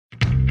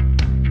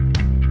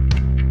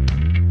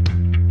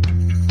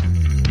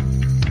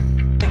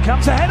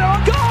It's a header on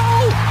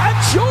goal, and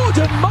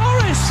Jordan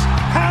Morris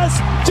has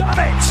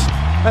done it.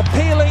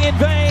 Appealing in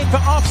vain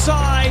for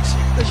offside,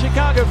 the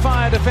Chicago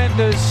Fire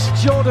defenders.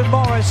 Jordan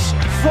Morris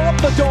from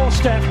the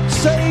doorstep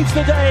saves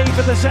the day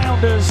for the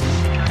Sounders.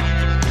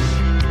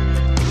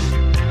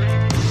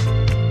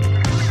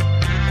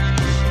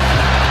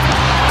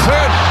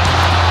 Cleared.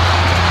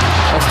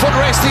 A foot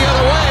race the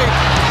other way.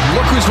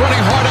 Look who's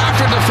running hard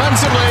after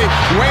defensively.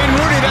 Wayne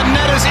Rooney, the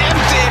net is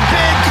empty.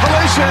 Big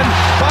collision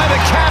by the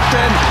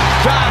captain.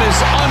 That is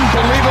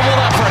unbelievable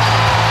effort.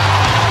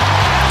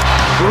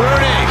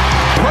 Rooney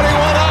putting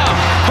one up.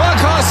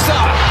 Acosta.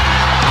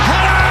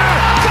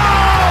 Header!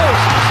 Goal!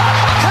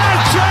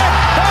 Hat-trick!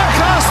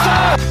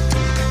 Acosta!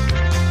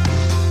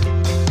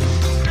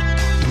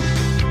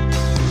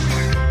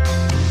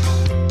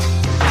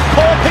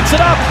 Paul picks it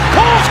up.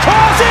 Paul's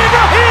cross,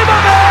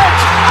 Ibrahimovic!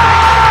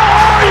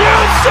 Oh, are you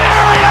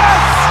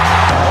serious?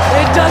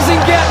 It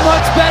doesn't get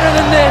much better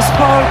than this,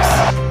 folks.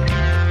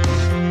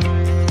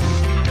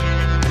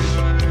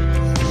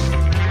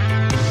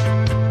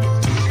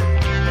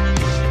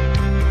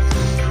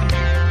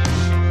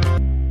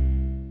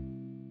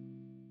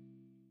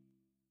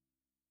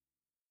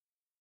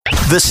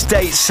 The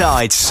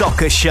Stateside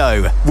Soccer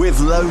Show with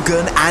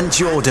Logan and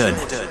Jordan.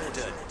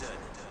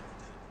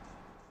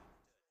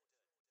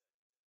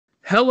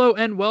 Hello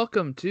and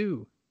welcome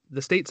to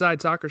the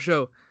Stateside Soccer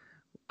Show.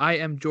 I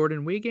am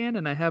Jordan Wiegand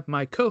and I have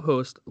my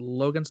co-host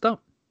Logan Stump.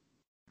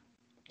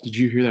 Did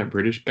you hear that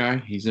British guy?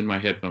 He's in my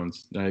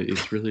headphones.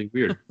 It's really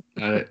weird.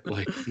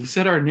 He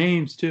said our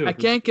names too. I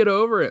can't get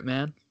over it,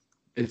 man.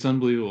 It's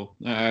unbelievable.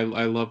 I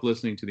love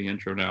listening to the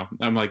intro now.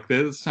 I'm like,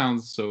 this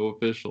sounds so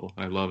official.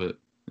 I love it.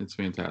 It's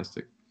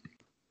fantastic.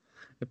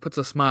 It puts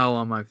a smile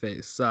on my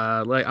face.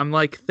 I'm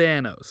like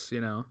Thanos,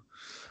 you know.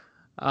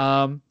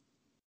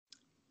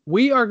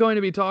 We are going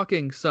to be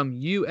talking some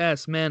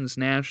U.S. men's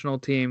national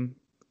team.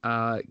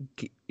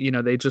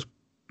 They just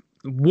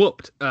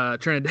whooped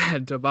Trinidad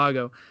and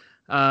Tobago.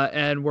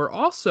 And we're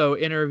also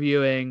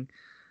interviewing,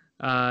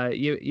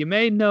 you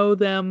may know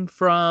them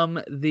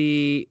from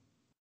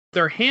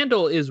their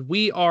handle is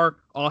We Are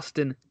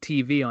Austin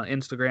TV on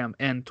Instagram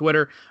and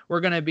Twitter. We're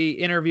going to be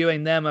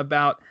interviewing them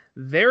about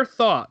their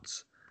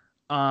thoughts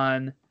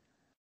on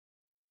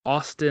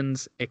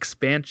Austin's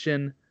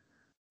expansion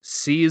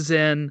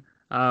season,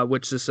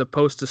 which is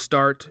supposed to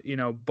start,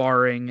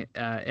 barring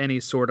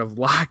any sort of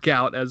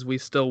lockout as we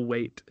still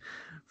wait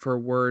for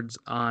words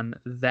on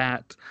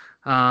that.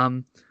 So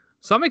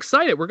I'm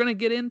excited. We're going to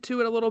get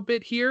into it a little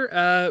bit here.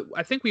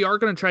 I think we are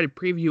going to try to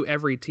preview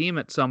every team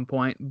at some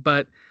point,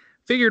 but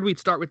figured we'd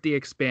start with the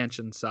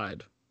expansion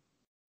side.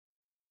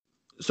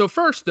 So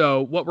first,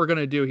 though, what we're going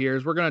to do here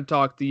is we're going to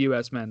talk the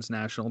U.S. men's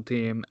national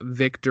team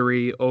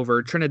victory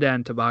over Trinidad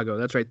and Tobago.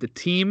 That's right, the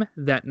team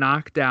that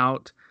knocked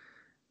out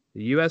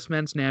the U.S.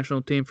 men's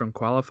national team from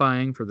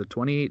qualifying for the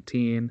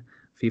 2018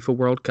 FIFA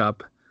World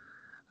Cup.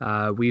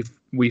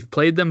 We've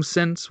played them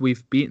since,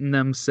 we've beaten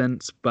them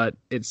since, but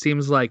it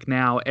seems like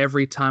now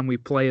every time we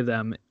play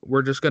them,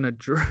 we're just going to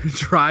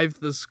drive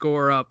the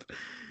score up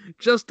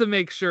just to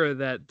make sure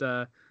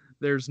that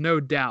there's no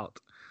doubt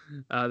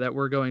that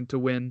we're going to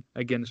win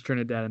against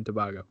Trinidad and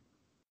Tobago.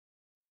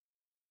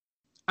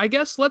 I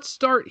guess let's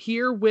start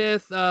here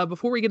with,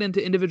 before we get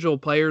into individual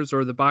players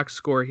or the box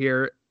score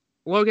here,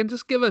 Logan,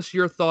 just give us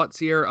your thoughts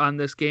here on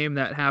this game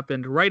that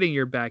happened right in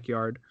your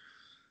backyard.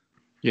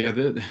 Yeah,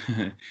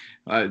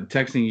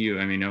 texting you,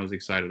 I was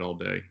excited all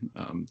day,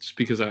 just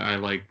because I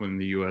like when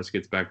the U.S.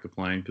 gets back to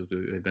playing because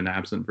they've been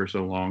absent for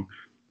so long.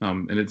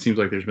 And it seems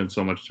like there's been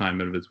so much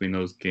time in between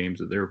those games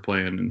that they were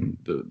playing in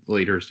the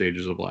later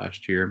stages of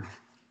last year.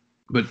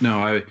 But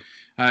no,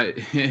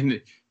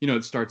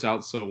 it starts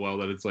out so well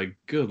that it's like,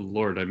 good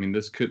Lord,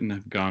 this couldn't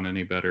have gone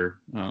any better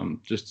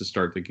just to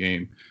start the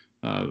game.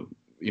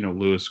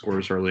 Lewis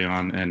scores early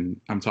on, and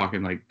I'm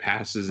talking like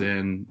passes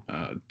in,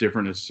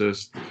 different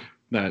assists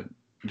that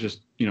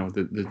just,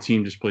 the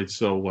team just played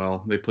so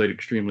well. They played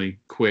extremely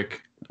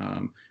quick.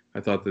 I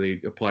thought that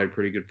they applied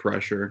pretty good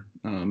pressure.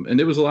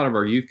 And it was a lot of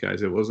our youth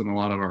guys. It wasn't a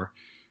lot of our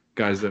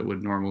guys that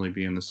would normally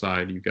be in the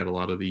side. You've got a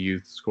lot of the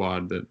youth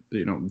squad that,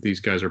 these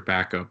guys are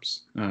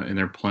backups, and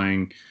they're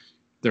playing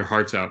their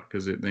hearts out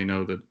because they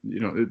know that,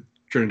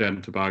 Trinidad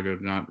and Tobago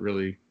not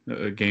really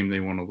a game they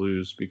want to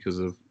lose because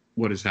of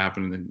what has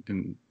happened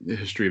in the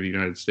history of the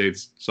United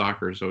States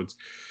soccer. So it's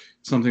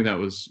something that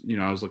was,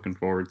 I was looking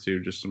forward to,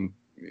 just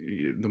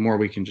the more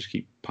we can just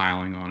keep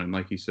piling on and,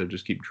 like you said,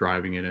 just keep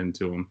driving it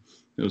into them.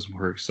 It was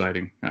more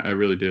exciting. I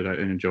really did. I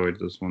enjoyed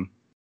this one.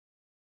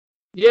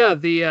 Yeah,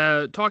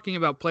 talking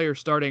about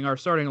players starting, our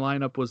starting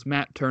lineup was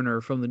Matt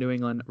Turner from the New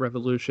England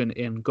Revolution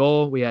in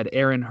goal. We had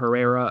Aaron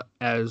Herrera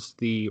as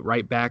the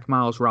right back,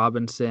 Miles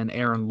Robinson,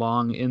 Aaron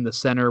Long in the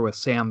center with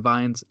Sam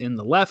Vines in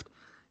the left,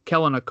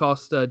 Kellen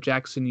Acosta,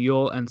 Jackson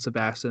Yule, and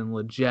Sebastian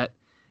Lletget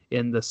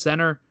in the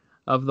center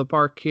of the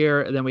park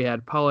here. And then we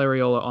had Paul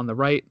Arriola on the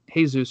right,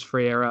 Jesus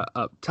Ferreira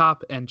up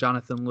top, and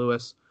Jonathan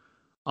Lewis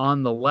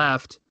on the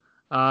left.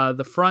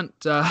 The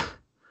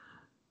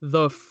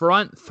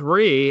front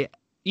three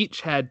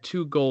each had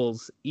 2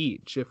 goals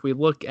each. If we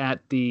look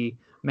at the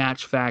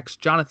match facts,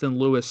 Jonathan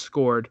Lewis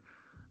scored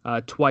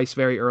twice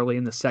very early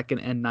in the 2nd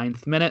and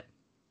 9th minute.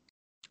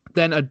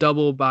 Then a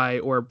double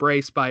or a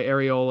brace by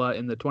Areola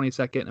in the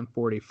 22nd and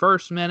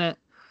 41st minute.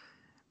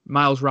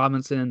 Miles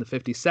Robinson in the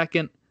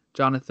 52nd.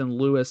 Jonathan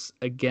Lewis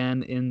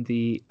again in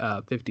the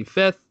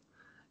 55th.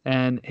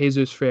 And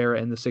Jesus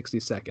Ferreira in the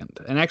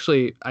 62nd. And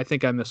actually, I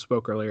think I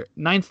misspoke earlier.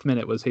 9th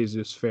minute was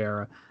Jesus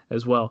Ferreira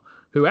as well,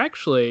 who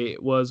actually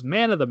was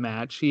man of the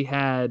match. He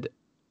had,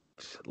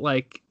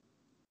 I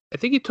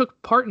think he took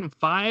part in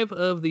 5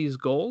 of these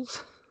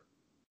goals.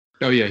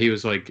 Oh yeah, he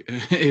was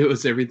it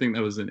was everything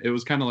that was in. It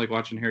was kind of like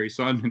watching Harry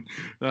Son,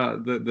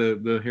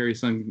 the Harry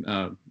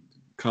Son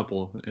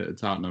couple at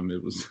Tottenham.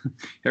 It was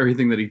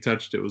everything that he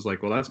touched. It was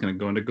like, well, that's going to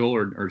go into goal,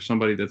 or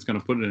somebody that's going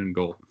to put it in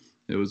goal.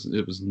 It was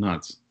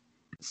nuts.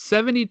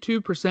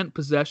 72%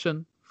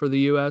 possession for the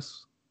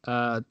U.S.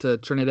 To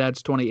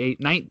Trinidad's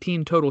 28.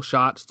 19 total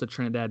shots to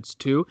Trinidad's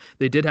 2.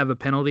 They did have a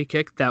penalty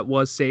kick that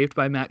was saved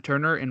by Matt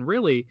Turner, and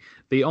really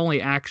the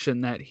only action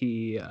that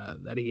he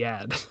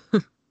had.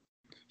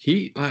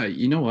 He,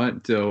 you know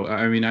what, though?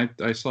 I mean,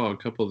 I saw a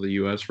couple of the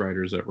U.S.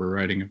 writers that were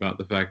writing about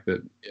the fact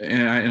that,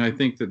 and I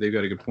think that they've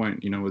got a good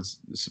point, with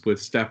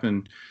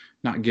Steffen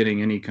not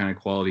getting any kind of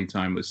quality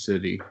time with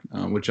City,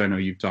 which I know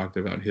you've talked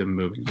about him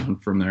moving on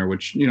from there,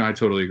 which, I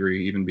totally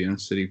agree, even being a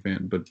City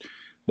fan. But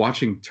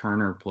watching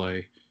Turner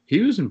play,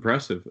 he was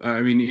impressive. I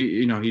mean,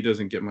 he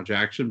doesn't get much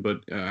action,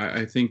 but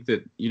I think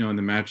that, in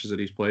the matches that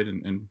he's played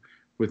and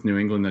with New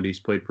England that he's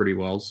played pretty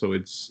well. So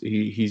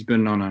he's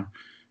been on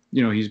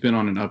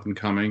an up and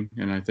coming,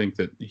 and I think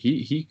that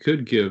he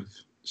could give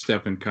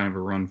Steffen kind of a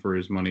run for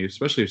his money,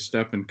 especially if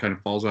Steffen kind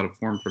of falls out of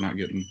form for not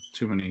getting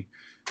too many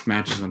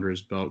matches under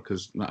his belt,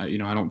 because I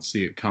don't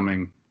see it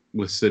coming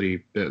with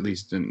City, at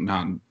least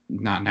not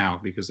now,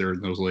 because they're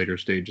in those later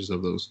stages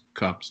of those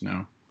cups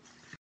now.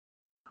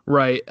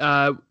 Right.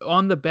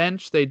 On the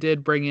bench, they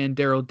did bring in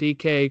Daryl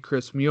Dike,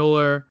 Chris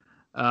Mueller,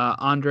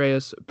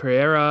 Andreas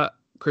Pereira,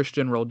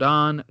 Christian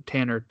Roldan,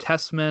 Tanner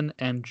Tessman,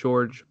 and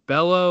George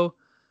Bello.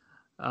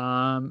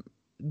 None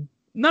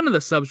of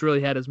the subs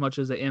really had as much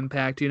as an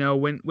impact.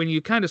 When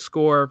you kind of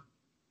score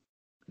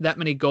that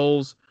many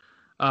goals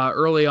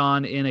early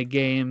on in a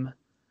game,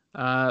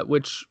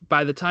 which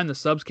by the time the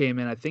subs came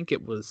in, I think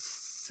it was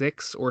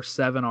 6 or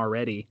 7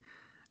 already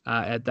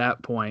at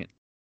that point.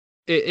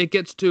 It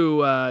gets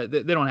to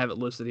they don't have it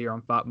listed here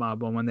on FotMob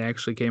when they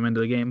actually came into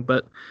the game,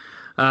 but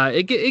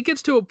it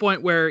gets to a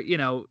point where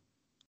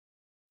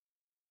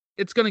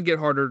it's going to get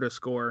harder to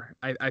score.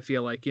 I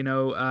feel like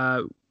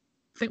I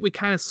think we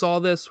kind of saw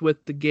this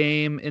with the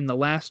game in the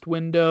last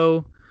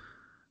window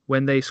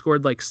when they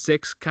scored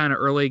 6 kind of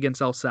early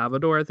against El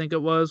Salvador, I think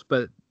it was,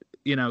 but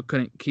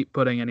couldn't keep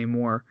putting any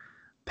more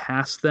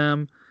past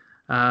them.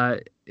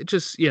 It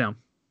just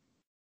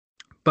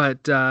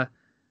but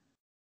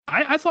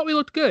I thought we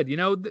looked good.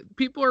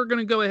 People are going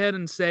to go ahead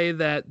and say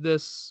that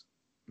this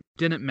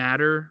didn't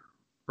matter,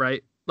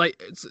 right?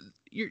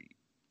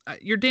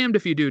 You're damned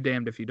if you do,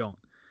 damned if you don't.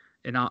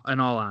 In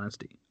all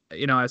honesty,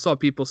 I saw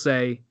people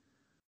say,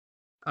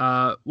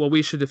 well,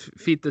 we should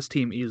defeat this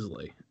team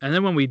easily. And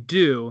then when we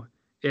do,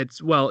 it's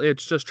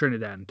just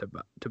Trinidad and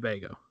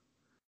Tobago.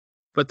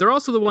 But they're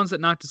also the ones that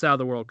knocked us out of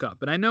the World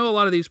Cup. And I know a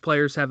lot of these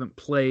players haven't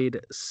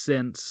played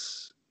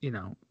since,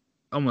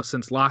 almost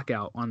since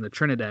lockout on the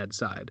Trinidad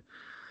side.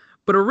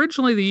 But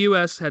originally the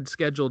U.S. had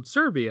scheduled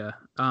Serbia,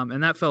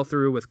 and that fell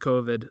through with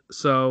COVID.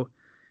 So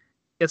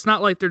it's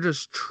not like they're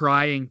just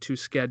trying to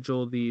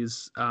schedule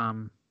these,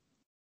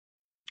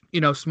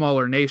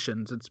 smaller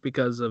nations. It's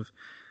because of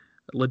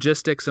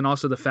logistics and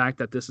also the fact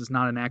that this is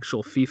not an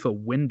actual FIFA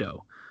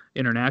window,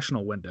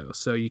 international window.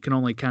 So you can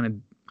only kind of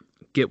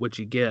get what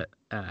you get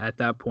at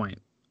that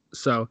point.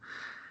 So,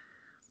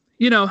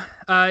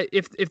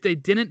 if they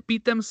didn't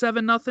beat them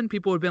 7-0,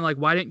 people would have been like,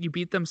 why didn't you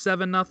beat them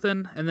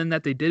 7-0? And then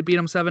that they did beat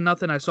them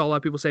 7-0, I saw a lot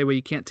of people say, well,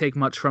 you can't take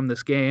much from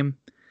this game.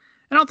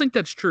 I don't think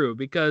that's true,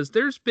 because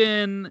there's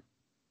been,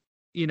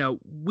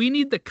 we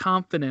need the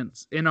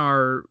confidence in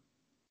our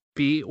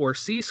B or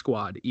C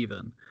squad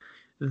even,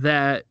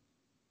 that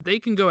they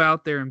can go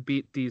out there and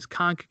beat these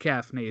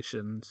CONCACAF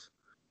nations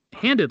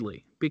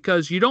handedly,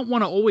 because you don't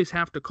want to always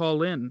have to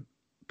call in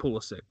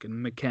Pulisic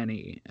and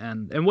McKennie.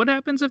 And what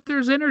happens if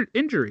there's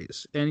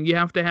injuries and you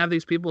have to have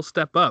these people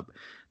step up?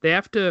 They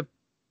have to,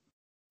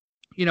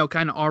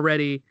 kind of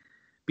already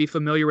be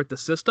familiar with the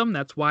system.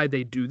 That's why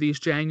they do these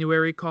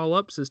January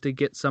call-ups, is to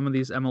get some of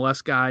these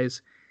MLS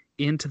guys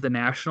into the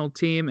national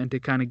team and to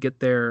kind of get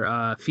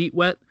their feet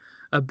wet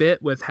a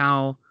bit with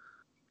how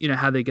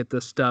they get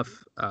this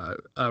stuff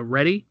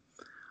ready.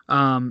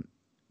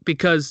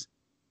 Because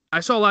I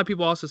saw a lot of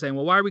people also saying,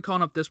 well, why are we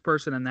calling up this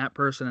person and that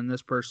person and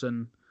this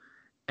person?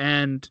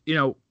 And,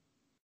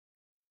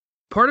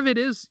 part of it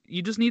is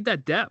you just need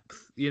that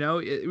depth.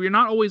 You're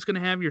not always going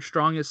to have your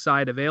strongest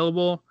side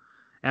available.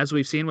 As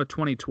we've seen with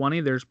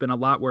 2020, there's been a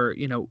lot where,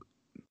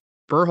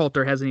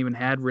 Berhalter hasn't even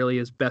had really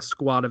his best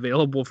squad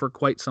available for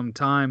quite some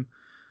time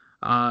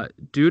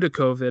due to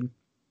COVID.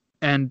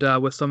 And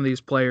with some of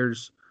these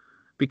players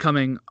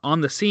becoming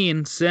on the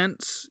scene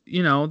since, the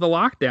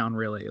lockdown,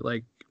 really.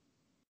 Like,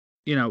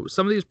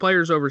 some of these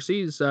players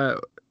overseas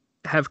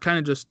have kind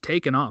of just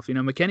taken off.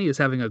 McKennie is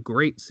having a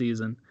great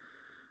season.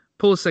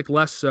 Pulisic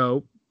less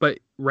so, but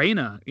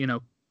Reyna,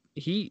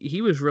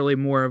 he was really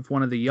more of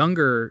one of the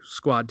younger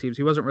squad teams.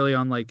 He wasn't really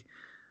on like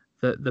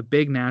the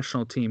big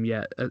national team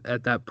yet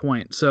at that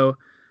point. So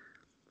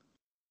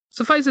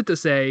suffice it to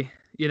say,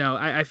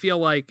 I feel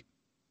like,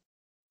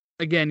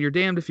 again, you're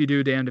damned if you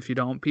do, damned if you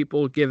don't.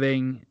 People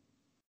giving,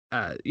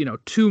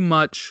 too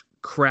much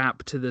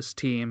crap to this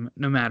team,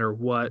 no matter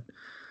what.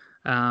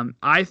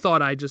 I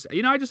thought I just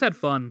had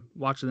fun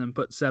watching them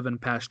put 7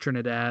 past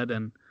Trinidad,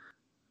 and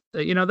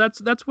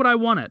that's what I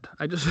wanted.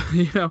 I just,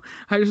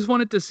 I just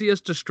wanted to see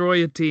us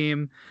destroy a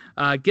team,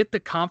 get the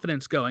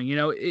confidence going.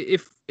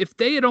 If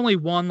they had only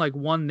won like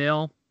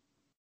 1-0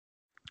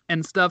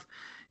 and stuff,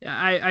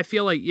 I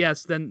feel like,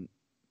 yes, then,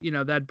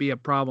 that'd be a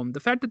problem. The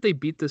fact that they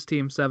beat this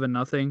team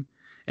 7-0,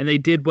 and they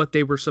did what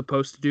they were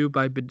supposed to do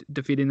by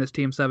defeating this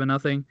team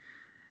 7-0,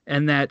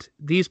 and that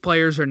these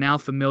players are now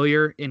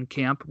familiar in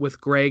camp with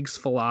Greg's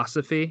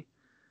philosophy.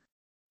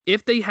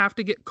 If they have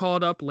to get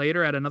called up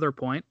later at another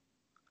point,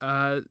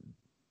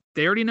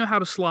 they already know how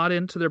to slot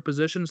into their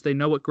positions. They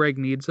know what Greg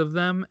needs of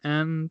them,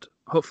 and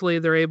hopefully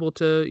they're able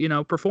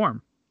to,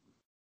 perform.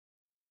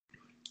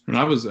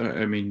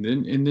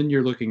 And then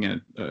you're looking at,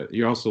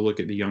 you also look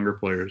at the younger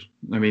players.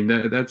 I mean,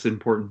 that's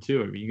important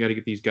too. I mean, you got to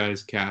get these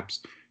guys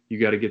caps. You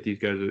got to get these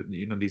guys,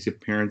 these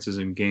appearances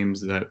in games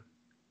that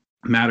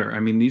matter. I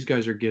mean, these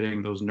guys are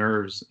getting those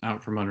nerves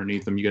out from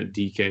underneath them. You got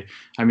DK.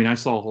 I mean, I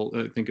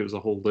think it was a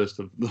whole list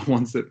of the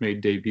ones that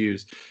made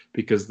debuts,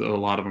 because a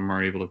lot of them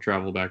are able to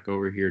travel back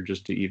over here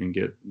just to even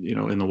get,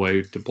 in the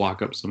way to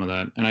block up some of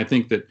that. And I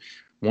think that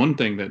one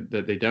thing that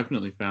they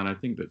definitely found, I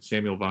think that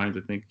Samuel Vines,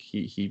 I think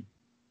he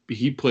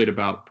played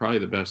about probably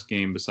the best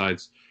game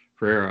besides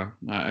Ferreira.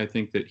 I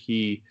think that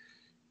he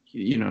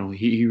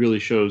really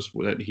shows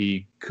that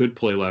he could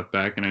play left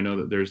back. And I know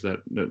that there's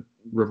that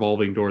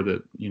revolving door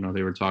that,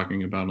 they were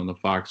talking about on the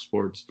Fox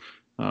Sports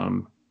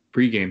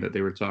pregame that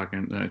they were talking.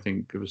 And I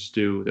think it was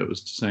Stu that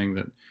was saying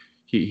that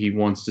he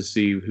wants to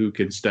see who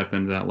can step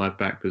into that left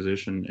back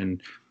position.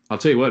 And I'll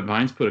tell you what,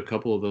 Vines put a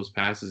couple of those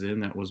passes in.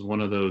 That was one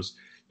of those,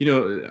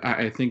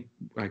 I think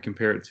I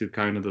compare it to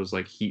kind of those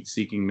like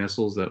heat-seeking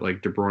missiles that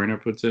like De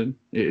Bruyne puts in.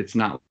 It's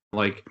not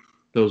like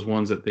those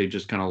ones that they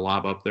just kind of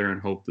lob up there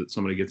and hope that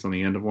somebody gets on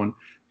the end of one.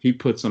 He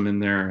puts them in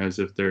there as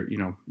if they're,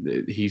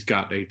 he's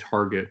got a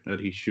target that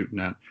he's shooting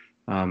at.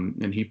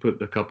 And he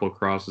put a couple of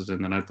crosses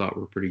in that I thought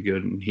were pretty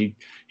good. And he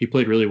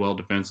played really well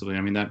defensively.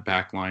 I mean, that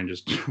back line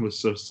just was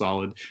so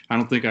solid. I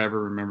don't think I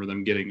ever remember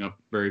them getting up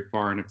very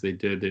far. And if they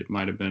did, it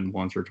might have been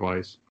once or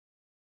twice.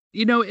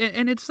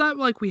 And it's not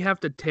like we have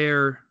to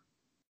tear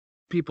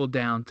people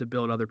down to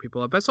build other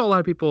people up. I saw a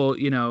lot of people,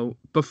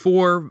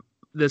 before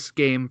this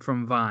game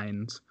from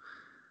Vines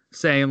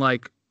saying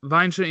like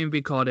Vines shouldn't even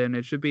be called in.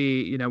 It should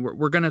be,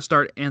 we're going to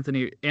start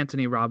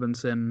Anthony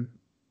Robinson.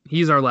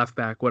 He's our left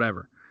back,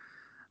 whatever.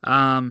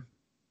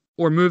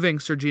 Or moving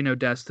Sergiño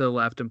Dest to the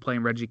left and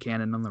playing Reggie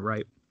Cannon on the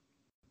right.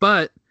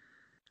 But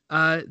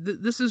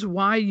this is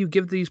why you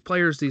give these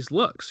players these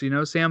looks.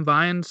 Sam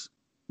Vines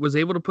was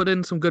able to put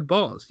in some good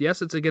balls.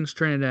 Yes, it's against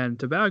Trinidad and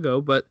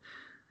Tobago, but,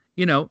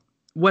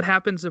 what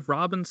happens if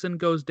Robinson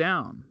goes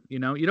down? You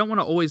don't want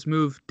to always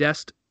move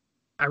Dest.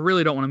 I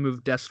really don't want to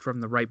move Dest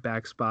from the right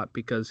back spot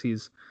because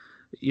he's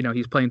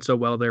playing so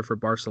well there for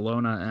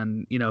Barcelona.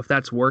 And, if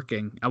that's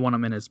working, I want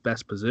him in his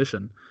best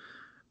position.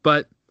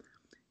 But,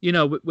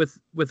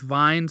 with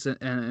Vines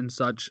and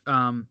such,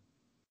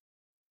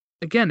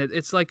 again,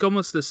 it's like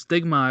almost the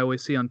stigma I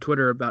always see on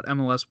Twitter about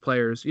MLS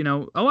players. A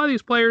lot of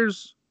these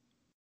players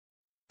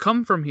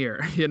come from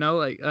here,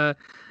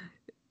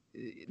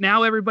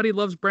 now everybody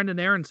loves Brendan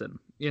Aronson.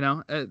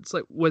 It's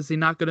like, was he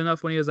not good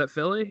enough when he was at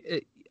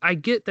Philly? I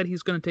get that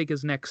he's going to take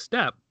his next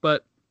step,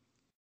 but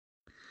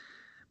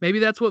maybe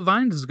that's what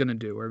Vines is going to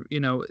do. Or,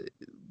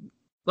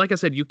 like I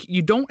said,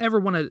 you don't ever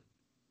want to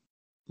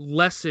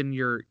lessen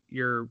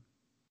your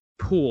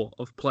pool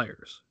of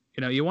players.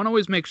 You want to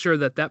always make sure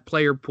that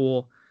player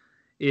pool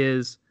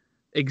is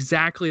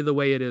exactly the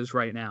way it is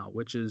right now,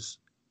 which is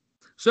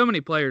so many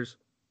players.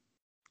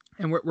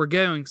 And we're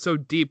going so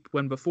deep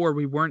when before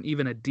we weren't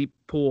even a deep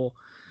pool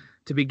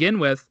to begin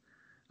with.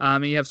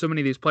 And you have so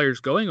many of these players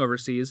going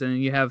overseas,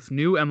 and you have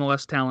new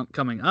MLS talent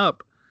coming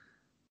up.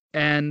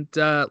 And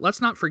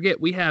let's not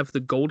forget, we have the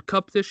Gold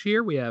Cup this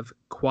year. We have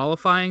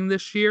qualifying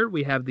this year.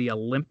 We have the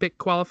Olympic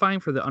qualifying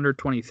for the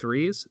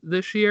under-23s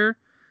this year.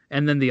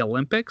 And then the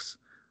Olympics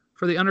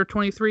for the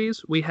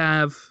under-23s. We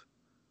have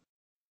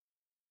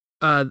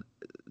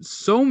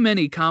so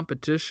many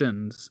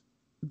competitions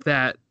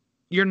that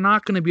you're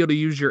not going to be able to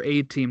use your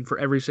A team for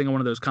every single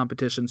one of those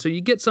competitions. So you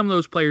get some of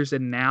those players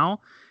in now,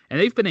 and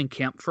they've been in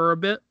camp for a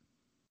bit.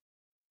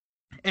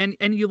 And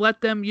you let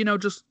them,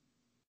 just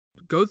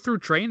go through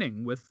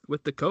training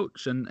with the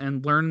coach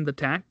and learn the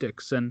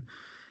tactics. And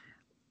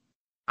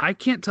I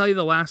can't tell you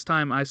the last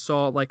time I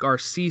saw like our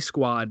C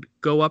squad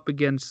go up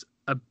against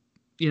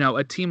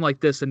a team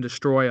like this and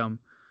destroy them.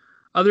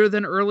 other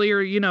than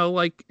earlier,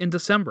 like in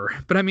December.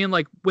 But I mean,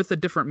 like with a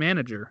different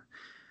manager.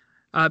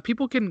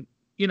 People can,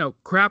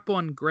 crap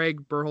on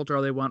Greg Berhalter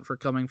all they want for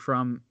coming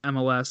from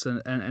MLS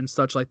and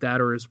such like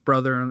that, or his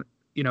brother,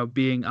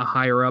 being a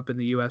higher up in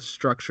the U.S.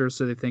 structure,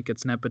 so they think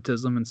it's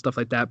nepotism and stuff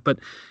like that. But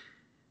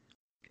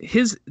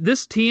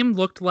this team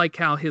looked like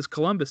how his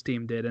Columbus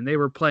team did, and they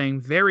were playing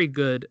very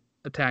good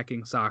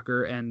attacking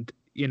soccer and,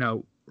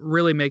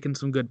 really making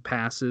some good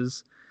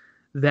passes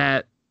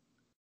that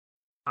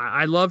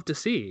I love to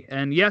see.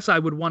 And yes, I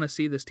would want to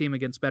see this team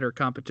against better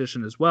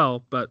competition as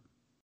well, but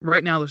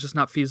right now it's just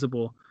not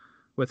feasible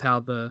with how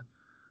with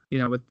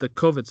the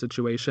COVID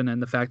situation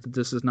and the fact that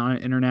this is not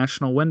an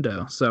international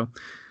window. So,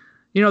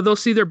 they'll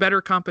see their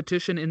better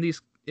competition in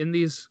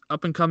these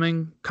up and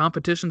coming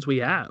competitions we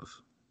have.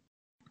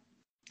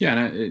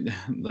 Yeah, and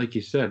like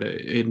you said,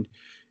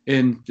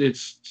 and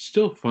it's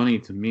still funny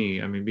to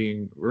me. I mean,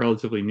 being a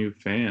relatively new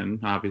fan,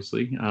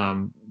 obviously,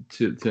 to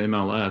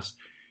MLS,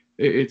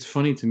 it's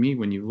funny to me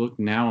when you look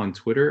now on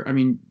Twitter. I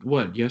mean,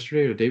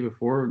 yesterday or the day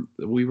before,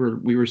 we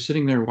were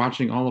sitting there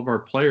watching all of our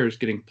players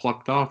getting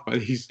plucked off by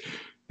these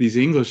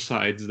English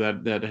sides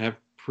that have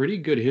pretty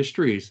good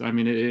histories. I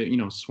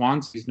mean,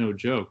 Swansea's no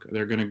joke.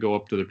 They're going to go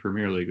up to the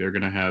Premier League. They're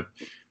going to have,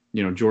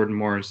 Jordan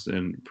Morris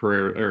and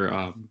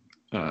Pereira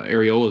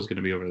Areola is going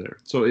to be over there.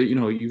 So,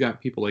 you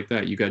got people like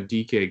that. You got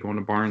DK going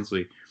to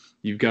Barnsley.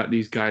 You've got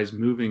these guys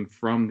moving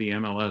from the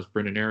MLS,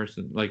 Brendan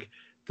Harrison. Like,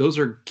 those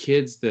are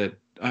kids that,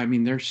 I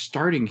mean, they're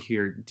starting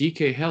here.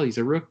 DK, hell, he's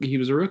a rookie. He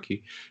was a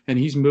rookie, and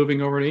he's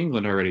moving over to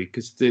England already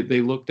because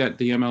they looked at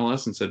the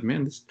MLS and said,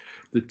 man,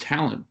 the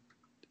talent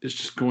is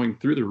just going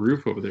through the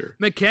roof over there.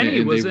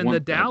 McKennie was in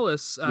the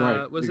Dallas, in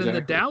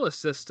the Dallas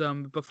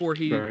system before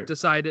he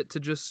decided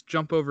to just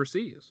jump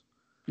overseas.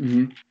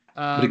 Mm-hmm.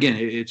 But again,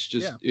 it's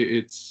just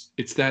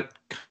it's that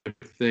kind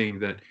of thing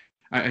that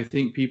I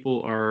think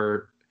people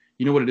are,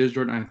 what it is,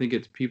 Jordan. I think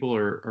it's people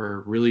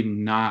are really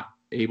not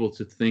able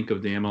to think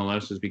of the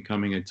MLS as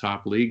becoming a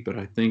top league, but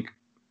I think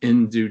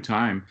in due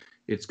time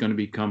it's going to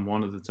become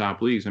one of the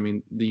top leagues. I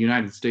mean, the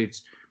United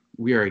States,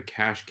 we are a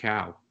cash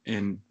cow,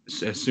 and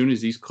as soon as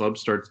these clubs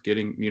start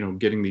getting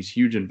these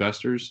huge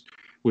investors,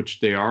 which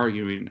they are,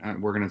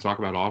 we're going to talk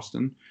about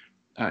Austin,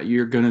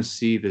 you're going to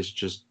see this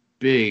just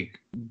big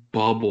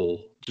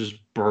bubble just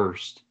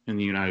burst in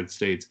the United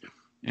States,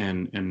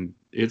 and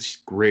it's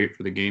great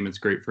for the game. It's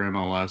great for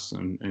MLS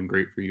and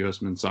great for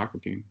U.S. men's soccer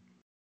team.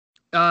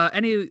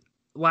 Any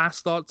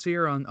last thoughts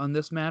here on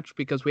this match?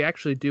 Because we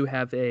actually do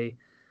have a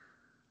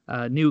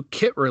new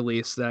kit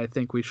release that I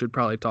think we should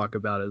probably talk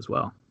about as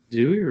well.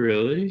 Do we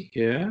really?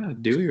 Yeah.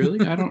 Do we really?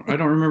 I don't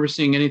remember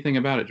seeing anything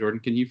about it, Jordan.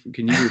 Can you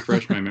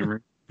refresh my memory?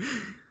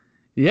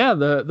 Yeah,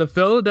 the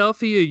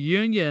Philadelphia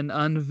Union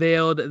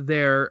unveiled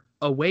their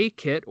away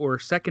kit or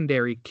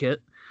secondary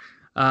kit,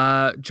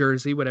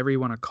 jersey, whatever you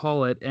want to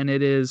call it, and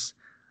it is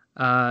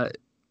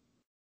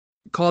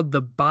called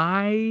the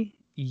By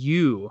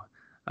You,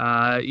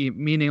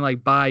 meaning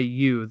like by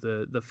you,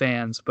 the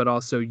fans, but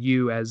also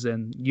you as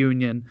in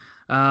Union.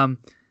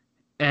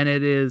 And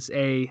it is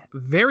a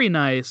very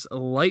nice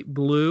light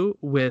blue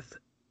with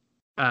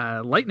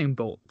lightning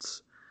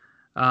bolts,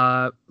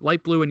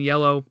 light blue and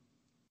yellow.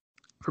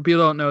 For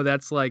people who don't know,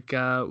 that's like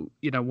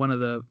one of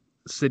the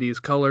city's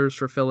colors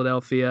for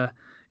Philadelphia.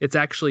 It's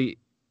actually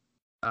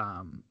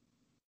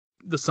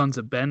the Sons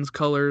of Ben's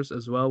colors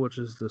as well, which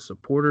is the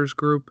supporters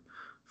group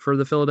for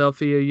the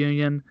Philadelphia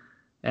Union.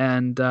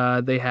 And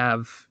they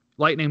have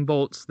lightning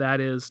bolts. That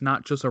is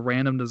not just a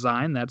random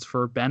design. That's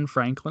for Ben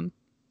Franklin.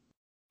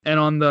 And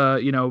on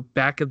the,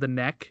 back of the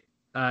neck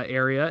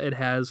area, it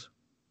has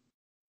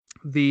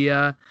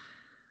the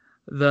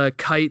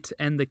kite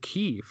and the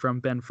key from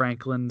Ben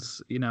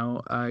Franklin's,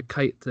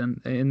 kite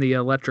in the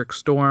electric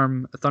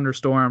thunderstorm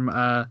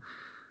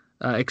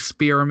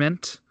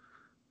experiment.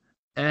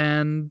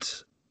 And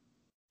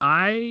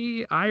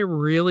I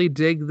really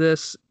dig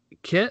this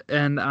kit,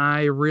 and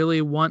I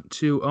really want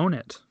to own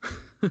it.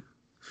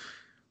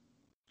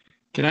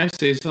 Can I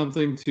say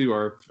something to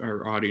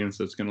our audience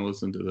that's going to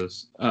listen to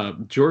this?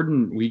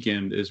 Jordan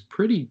Weekend is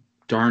pretty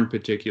darn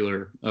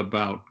particular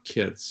about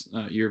kits.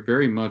 You're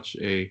very much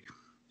a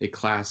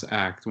class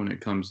act when it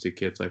comes to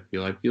kits. I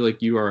feel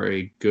like you are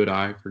a good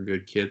eye for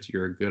good kits.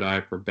 You're a good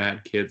eye for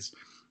bad kits,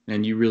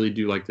 and you really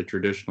do like the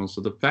traditional.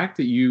 So the fact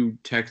that you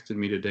texted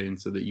me today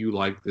and said that you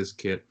like this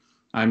kit,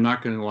 I'm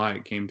not going to lie,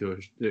 it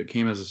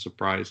came as a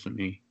surprise to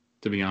me,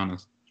 to be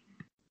honest.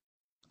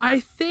 I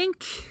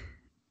think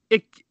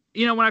it.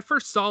 When I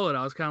first saw it,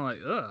 I was kind of like,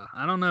 ugh,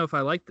 I don't know if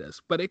I like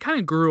this. But it kind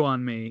of grew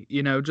on me,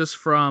 just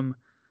from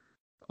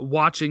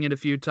watching it a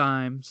few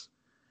times.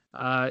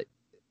 And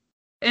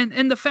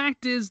the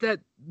fact is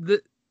that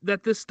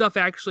that this stuff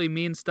actually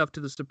means stuff to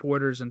the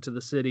supporters and to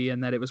the city,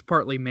 and that it was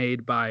partly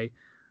made by,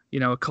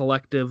 a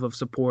collective of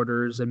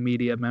supporters and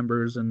media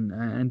members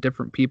and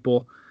different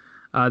people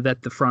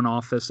that the front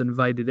office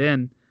invited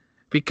in.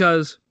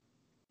 Because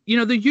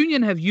the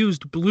Union have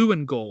used blue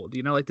and gold,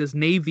 like this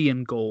navy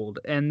and gold.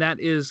 And that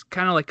is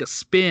kind of like a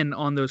spin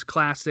on those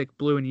classic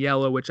blue and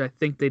yellow, which I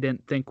think they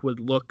didn't think would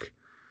look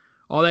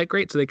all that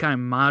great. So they kind of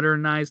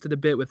modernized it a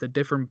bit with a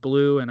different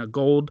blue and a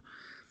gold.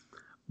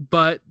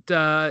 But,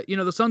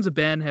 the Sons of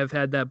Ben have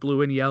had that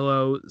blue and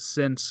yellow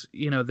since,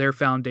 their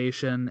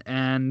foundation.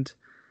 And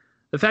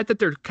the fact that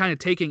they're kind of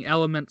taking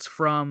elements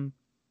from,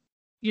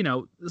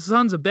 the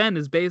Sons of Ben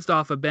is based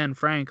off of Ben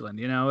Franklin,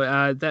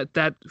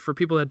 that for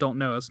people that don't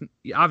know, it's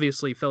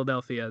obviously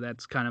Philadelphia,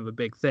 that's kind of a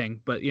big thing.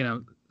 But,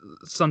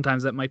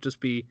 sometimes that might just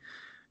be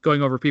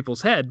going over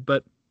people's head.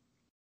 But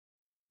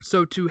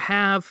so to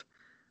have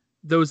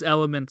those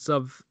elements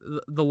of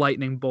the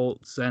lightning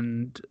bolts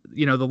and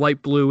the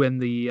light blue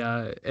and the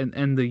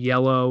and the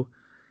yellow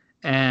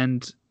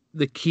and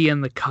the key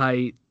and the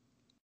kite,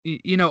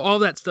 all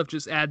that stuff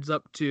just adds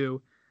up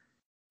to,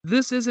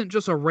 this isn't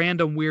just a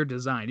random weird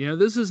design.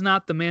 This is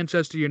not the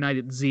Manchester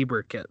United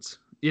zebra kits,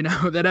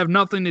 that have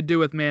nothing to do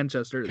with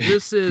Manchester.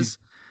 This is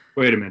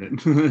wait a minute.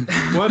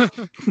 What?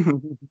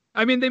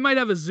 I mean, they might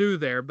have a zoo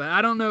there, but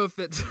I don't know if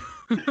it's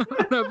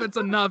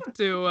enough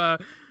to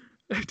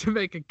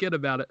make a kid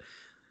about it.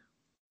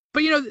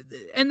 But,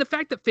 and the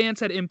fact that fans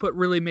had input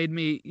really made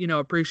me,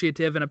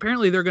 appreciative. And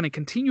apparently they're going to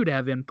continue to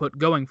have input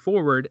going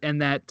forward.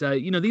 And that,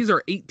 these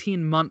are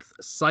 18-month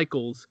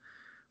cycles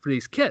for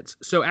these kits.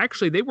 So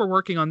actually they were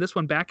working on this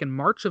one back in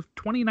March of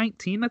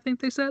 2019, I think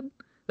they said,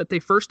 that they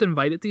first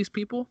invited these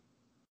people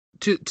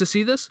to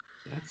see this.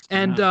 That's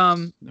and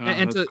nice.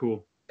 And that's to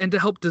cool. and to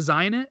help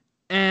design it.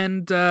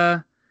 And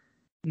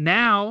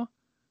now,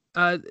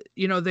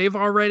 they've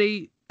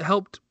already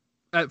helped.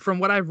 From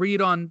what I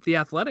read on The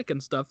Athletic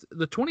and stuff,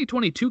 the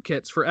 2022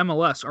 kits for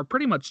MLS are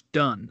pretty much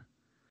done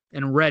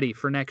and ready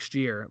for next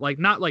year. Like,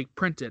 not like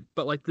printed,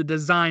 but like the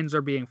designs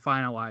are being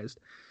finalized.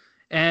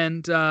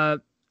 And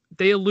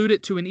they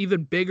alluded to an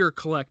even bigger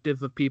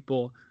collective of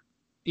people,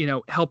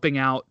 helping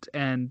out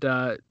and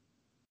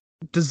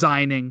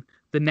designing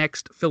the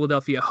next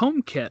Philadelphia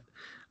home kit.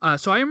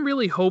 So I am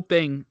really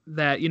hoping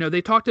that,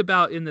 they talked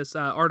about in this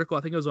article,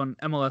 I think it was on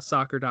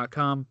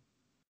MLSsoccer.com,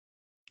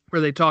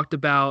 where they talked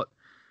about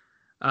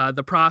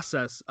the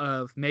process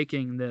of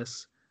making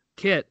this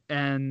kit,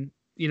 and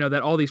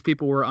that all these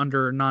people were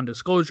under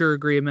non-disclosure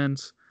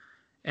agreements,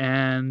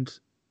 and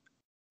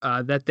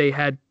that they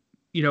had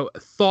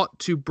thought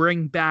to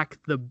bring back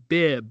the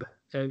bib.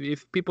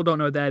 If people don't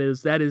know what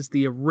that is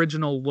the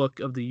original look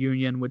of the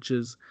Union, which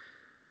is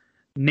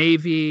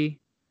navy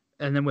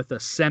and then with a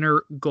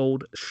center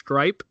gold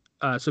stripe.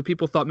 So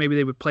people thought maybe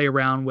they would play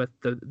around with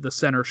the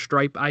center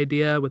stripe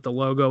idea with the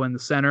logo in the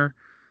center,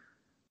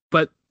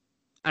 but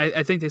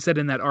I think they said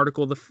in that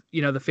article,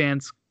 the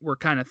fans were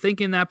kind of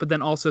thinking that, but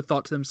then also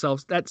thought to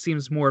themselves, that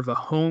seems more of a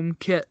home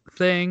kit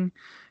thing,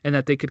 and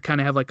that they could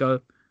kind of have like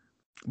a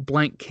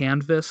blank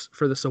canvas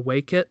for this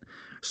away kit.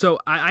 So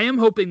I am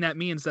hoping that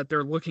means that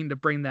they're looking to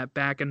bring that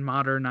back and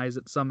modernize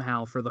it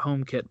somehow for the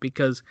home kit,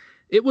 because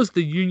it was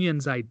the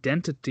Union's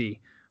identity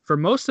for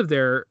most of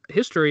their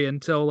history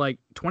until like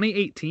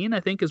 2018, I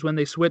think, is when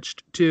they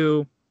switched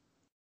to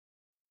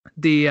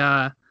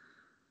the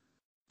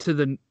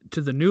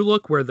new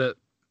look where the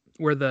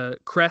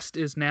crest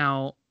is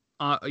now,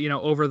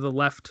 over the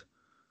left,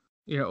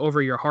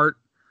 over your heart,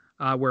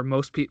 where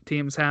most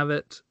teams have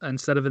it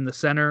instead of in the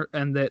center,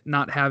 and that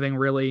not having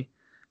really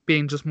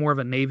being just more of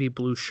a navy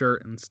blue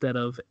shirt instead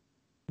of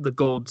the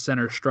gold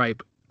center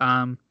stripe.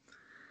 And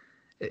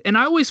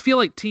I always feel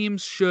like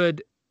teams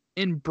should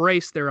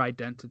embrace their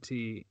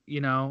identity,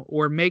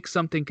 or make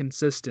something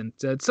consistent.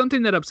 It's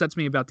something that upsets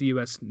me about the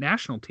U.S.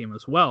 national team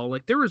as well.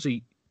 Like there was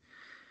like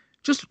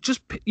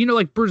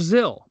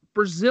Brazil.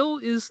 Brazil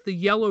is the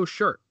yellow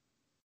shirt,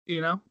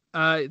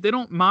 they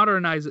don't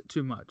modernize it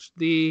too much.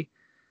 The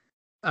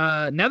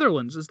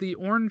Netherlands is the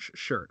orange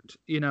shirt,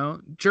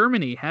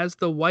 Germany has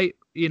the white,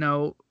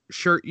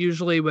 shirt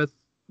usually with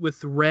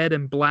red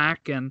and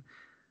black and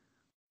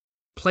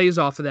plays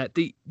off of that.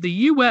 The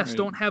US Right.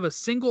 don't have a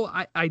single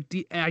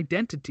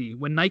identity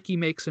when Nike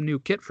makes a new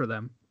kit for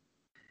them.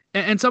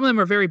 And some of them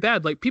are very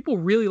bad. Like people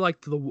really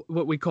like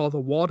what we call the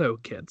Waldo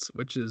kits,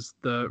 which is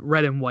the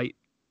red and white.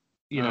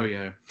 Oh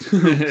yeah.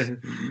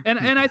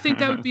 And I think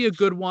that would be a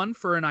good one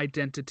for an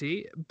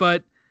identity.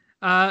 But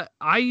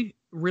I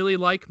really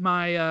like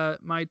my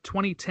my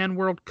 2010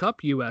 World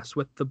Cup US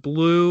with the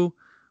blue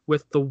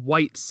with the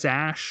white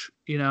sash,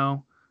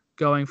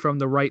 going from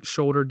the right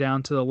shoulder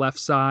down to the left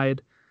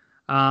side.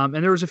 And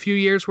there was a few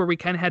years where we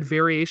kind of had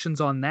variations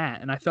on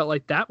that, and I felt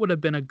like that would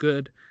have been a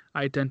good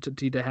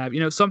identity to have.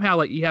 Somehow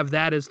like you have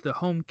that as the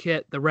home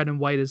kit, the red and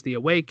white as the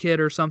away kit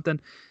or something.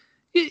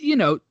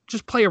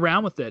 Just play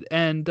around with it.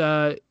 And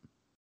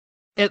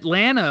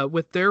Atlanta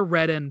with their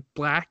red and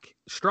black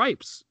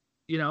stripes,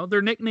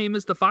 their nickname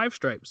is the Five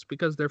Stripes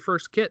because their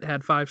first kit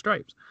had 5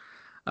 stripes.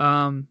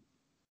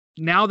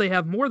 Now they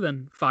have more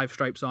than 5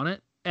 stripes on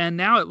it. And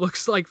now it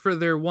looks like for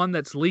their one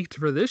that's leaked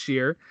for this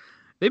year,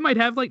 they might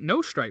have like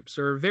no stripes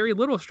or very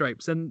little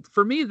stripes. And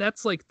for me,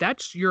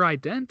 that's your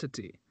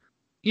identity.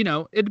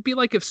 It'd be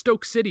like if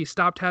Stoke City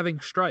stopped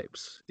having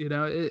stripes,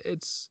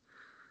 it's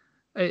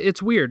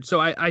weird. So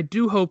I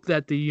do hope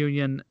that the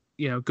Union,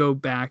 go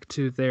back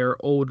to their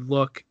old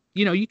look.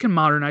 You can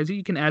modernize it.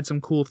 You can add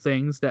some cool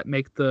things that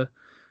make the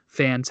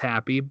fans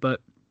happy,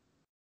 but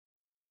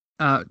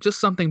just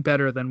something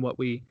better than what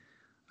we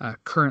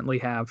currently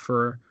have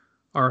for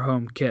our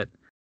home kit.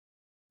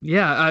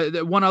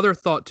 Yeah, one other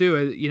thought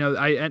too,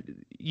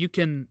 you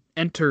can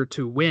enter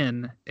to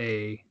win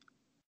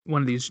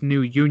one of these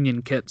new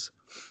Union kits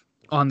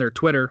on their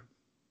Twitter.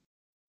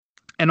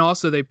 And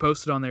also they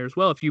posted on there as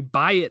well, if you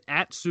buy it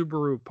at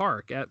Subaru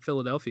Park at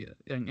Philadelphia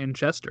in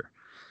Chester,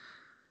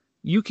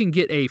 you can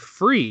get a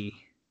free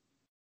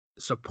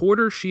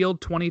Supporter Shield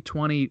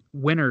 2020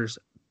 winners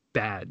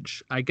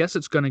badge. I guess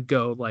it's going to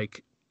go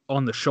like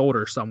on the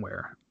shoulder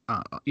somewhere,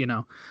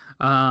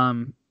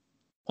 on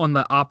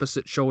the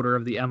opposite shoulder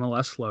of the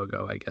MLS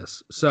logo, I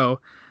guess. So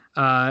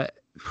I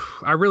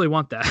really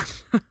want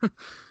that.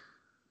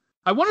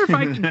 I wonder if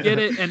I can get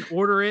it and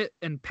order it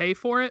and pay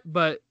for it,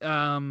 but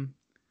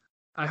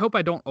I hope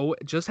I don't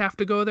just have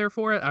to go there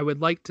for it. I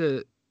would like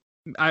to.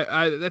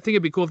 I think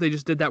it'd be cool if they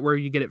just did that where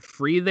you get it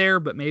free there,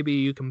 but maybe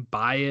you can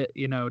buy it,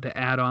 to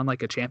add on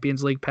like a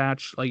Champions League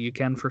patch, like you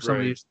can for some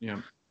of these.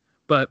 Yeah.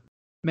 But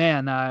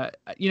man,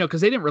 because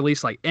they didn't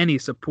release like any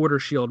Supporter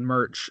Shield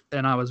merch,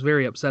 and I was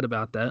very upset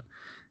about that.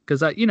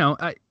 Because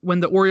when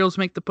the Orioles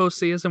make the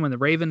postseason, when the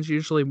Ravens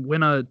usually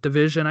win a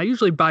division, I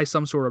usually buy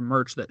some sort of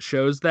merch that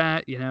shows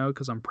that,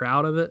 because I'm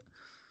proud of it.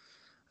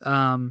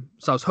 So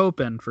I was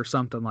hoping for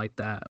something like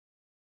that.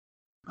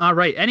 All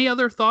right. Any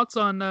other thoughts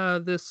on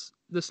this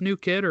new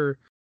kit? Or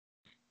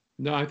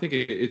no, I think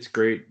it's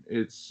great.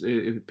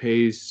 It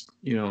pays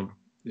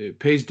it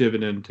pays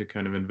dividend to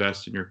kind of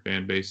invest in your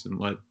fan base and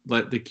let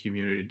the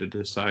community to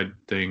decide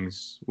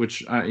things.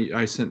 Which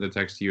I sent the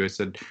text to you. I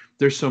said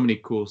there's so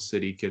many cool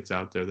city kits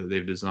out there that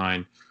they've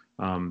designed,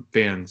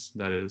 fans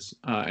that is,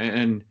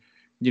 and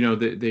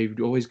they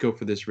always go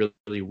for this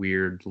really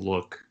weird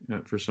look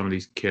for some of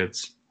these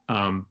kits.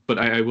 But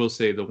I will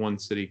say the one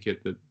city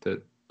kit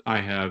that I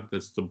have,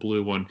 that's the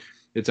blue one.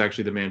 It's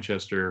actually the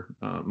Manchester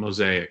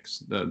mosaics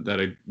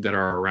that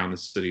are around the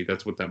city.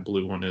 That's what that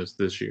blue one is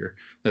this year.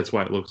 That's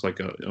why it looks like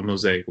a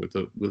mosaic with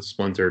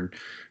splintered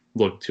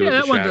look to it. Yeah,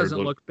 that one doesn't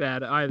look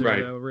bad either,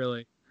 right. though,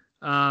 really.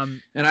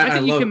 And I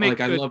love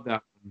I love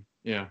that one.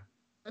 Yeah.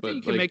 I think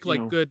you can make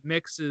good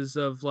mixes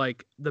of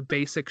like the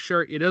basic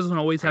shirt. It doesn't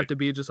always have to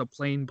be just a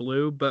plain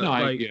blue, but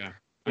I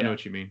know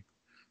what you mean.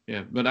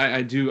 Yeah, but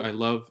I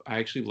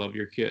actually love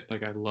your kit.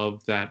 Like I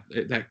love that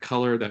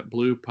color, that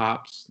blue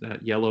pops,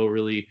 that yellow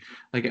really,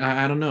 like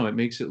I don't know, it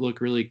makes it look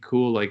really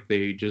cool. Like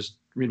they just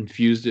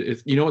infused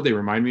it. You know what they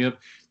remind me of?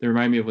 They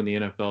remind me of when the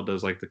NFL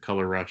does like the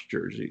Color Rush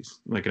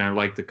jerseys. Like, and I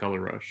like the Color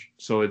Rush.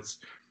 So it's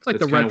like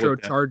the retro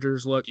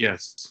Chargers look.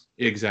 Yes,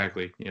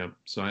 exactly. Yeah.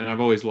 So, and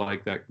I've always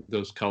liked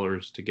those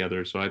colors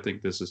together. So I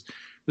think this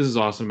is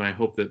awesome. I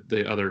hope that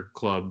the other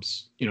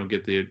clubs,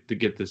 get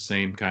the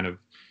same kind of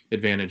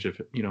advantage of,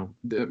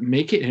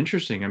 make it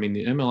interesting. I mean,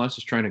 the MLS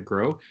is trying to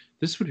grow.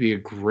 This would be a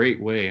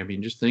great way. I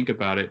mean, just think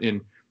about it.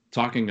 And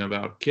talking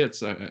about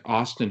kits,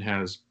 Austin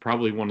has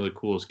probably one of the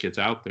coolest kits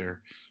out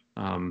there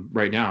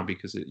right now,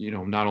 because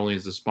not only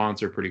is the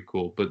sponsor pretty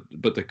cool,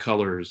 but the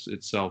colors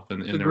itself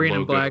and the their green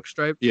logo. And black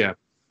stripes.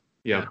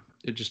 Yeah,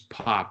 it just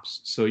pops.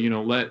 So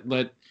let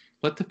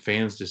the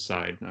fans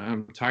decide.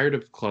 I'm tired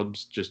of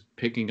clubs just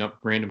picking up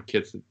random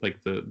kits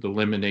like the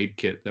lemonade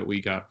kit that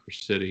we got for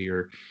City,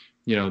 or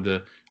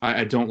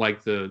I don't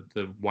like the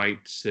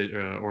white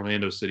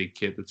Orlando City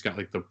kit that's got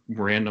like the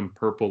random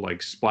purple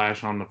like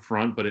splash on the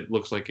front, but it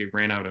looks like it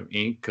ran out of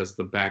ink because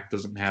the back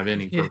doesn't have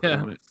any purple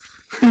on it.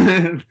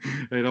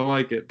 I don't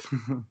like it.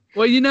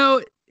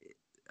 Well,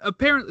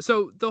 apparently,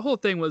 so the whole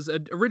thing was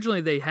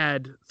originally they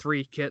had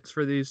 3 kits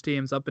for these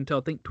teams up until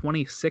I think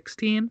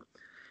 2016.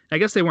 I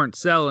guess they weren't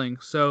selling,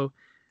 so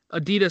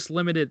Adidas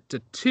limited to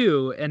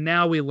 2, and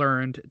now we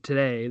learned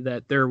today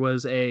that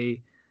there's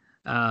a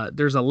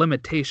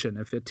limitation.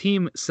 If a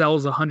team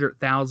sells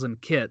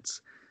 100,000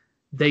 kits,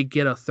 they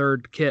get a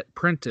third kit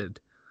printed.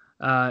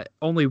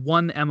 Only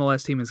one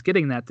MLS team is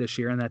getting that this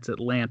year, and that's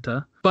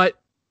Atlanta. But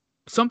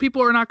some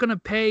people are not going to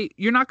pay.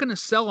 You're not going to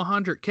sell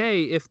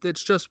 100K if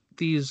it's just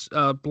these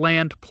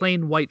bland,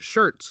 plain white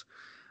shirts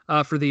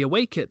for the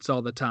away kits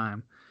all the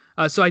time.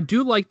 So I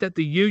do like that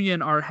the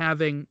Union are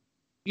having,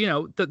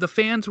 the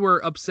fans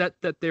were upset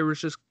that there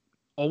was just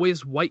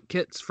always white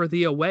kits for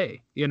the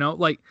away,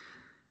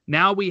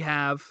 Now we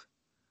have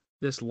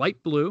this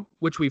light blue,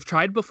 which we've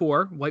tried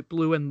before. White,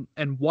 blue,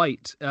 and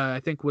white, I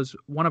think, was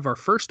one of our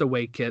first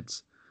away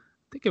kits.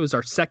 I think it was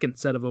our second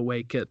set of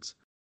away kits.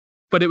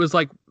 But it was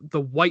like the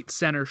white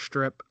center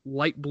strip,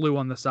 light blue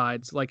on the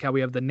sides, like how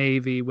we have the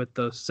navy with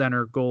the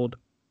center gold.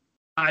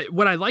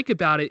 What I like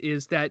about it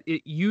is that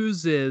it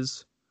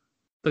uses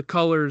the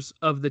colors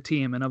of the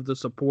team and of the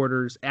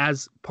supporters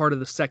as part of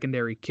the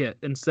secondary kit,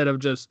 instead of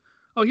just,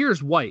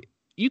 here's white.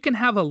 You can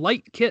have a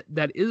light kit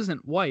that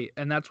isn't white,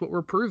 and that's what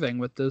we're proving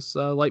with this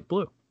light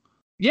blue.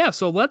 Yeah,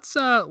 so let's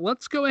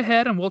go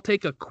ahead and we'll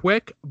take a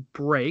quick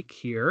break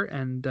here,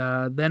 and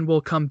then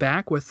we'll come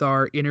back with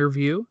our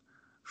interview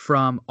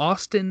from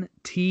Austin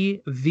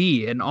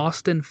TV, an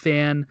Austin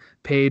fan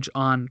page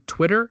on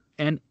Twitter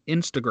and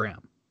Instagram.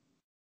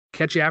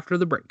 Catch you after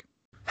the break.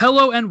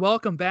 Hello and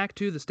welcome back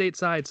to the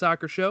Stateside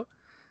Soccer Show.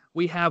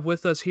 We have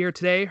with us here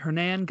today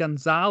Hernan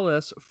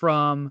Gonzalez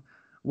from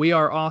We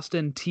Are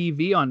Austin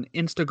TV on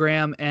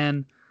Instagram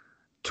and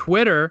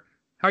Twitter.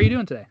 How are you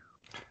doing today?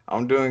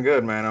 I'm doing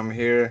good, man. I'm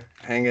here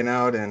hanging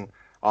out in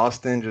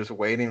Austin, just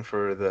waiting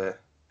for the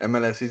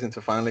MLS season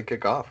to finally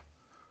kick off.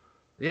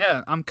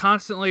 Yeah, I'm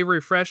constantly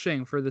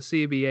refreshing for the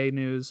CBA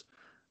news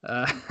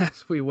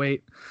as we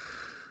wait.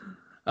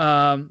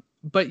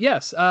 But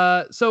yes,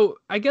 so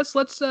I guess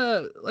let's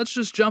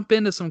just jump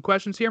into some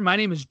questions here. My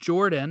name is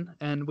Jordan,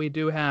 and we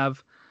do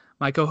have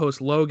my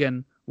co-host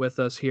Logan with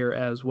us here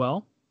as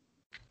well.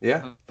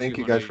 Yeah, thank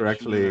you guys for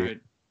actually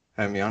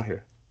having me on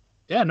here.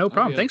 Yeah, no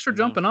problem. Thanks for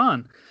jumping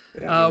on.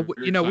 Yeah,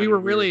 we were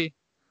really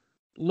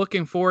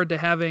looking forward to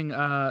having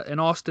an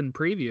Austin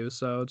preview,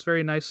 so it's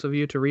very nice of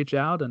you to reach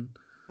out and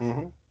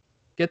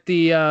get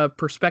the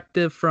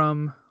perspective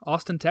from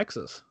Austin,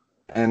 Texas.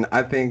 And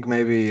I think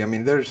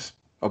there's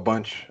a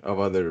bunch of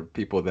other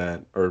people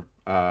that are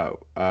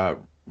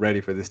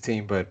ready for this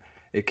team, but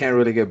it can't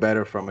really get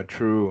better from a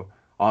true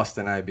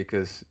Austinite,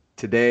 because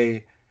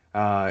today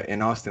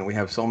in Austin we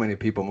have so many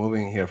people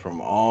moving here from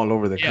all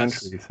over the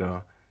country.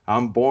 So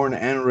I'm born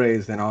and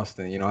raised in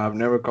Austin. You know, I've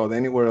never called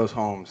anywhere else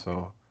home.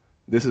 So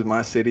this is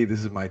my city.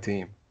 This is my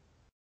team.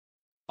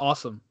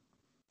 Awesome.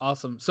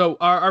 So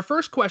our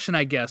first question,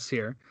 I guess,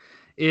 here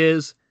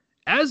is,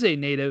 as a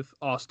native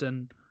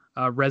Austin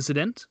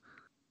resident,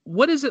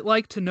 what is it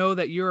like to know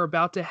that you're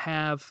about to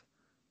have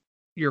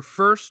your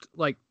first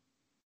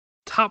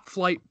top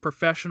flight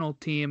professional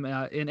team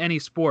in any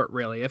sport,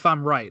 really, if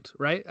I'm right?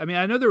 I mean,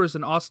 I know there was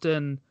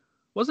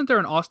wasn't there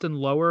an Austin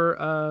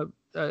lower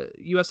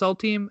USL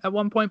team at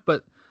one point,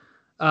 but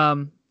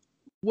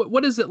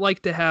what is it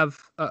like to have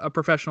a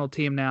professional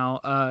team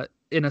now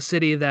in a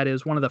city that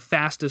is one of the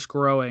fastest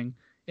growing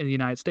in the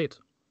United States?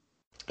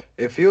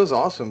 It feels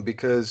awesome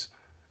because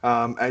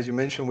as you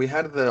mentioned, we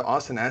had the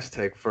Austin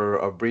Aztec for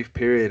a brief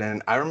period.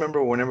 And I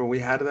remember whenever we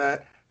had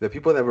that, the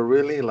people that were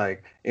really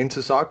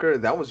into soccer,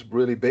 that was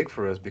really big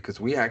for us, because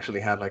we actually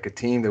had a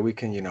team that we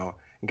can,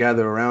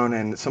 gather around.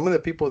 And some of the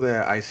people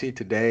that I see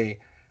today,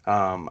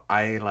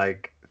 I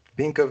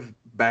think of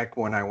back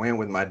when I went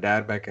with my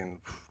dad back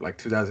in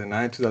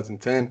 2009,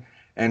 2010.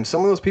 And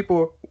some of those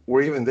people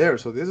were even there.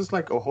 So this is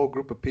a whole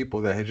group of people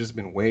that had just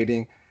been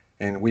waiting,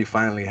 and we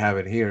finally have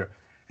it here.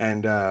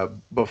 And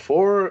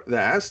before the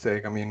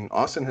Aztec, I mean,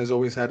 Austin has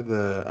always had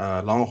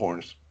the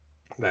Longhorns.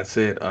 That's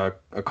it, a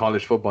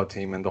college football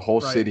team, and the whole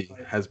city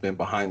has been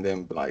behind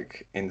them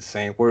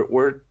insane.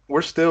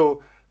 We're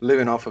still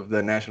living off of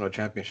the national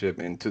championship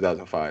in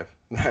 2005.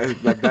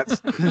 That's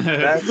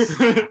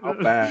how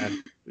bad.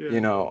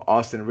 Yeah.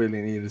 Austin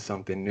really needed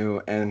something new,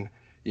 and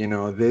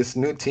this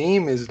new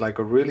team is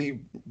a really,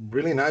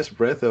 really nice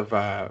breath of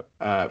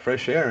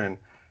fresh air. And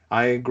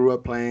I grew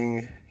up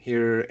playing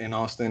here in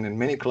Austin in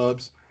many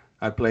clubs.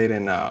 I played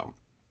in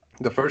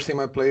the first team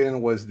I played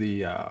in was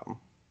the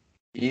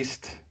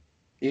East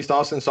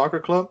Austin Soccer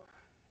Club,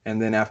 and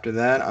then after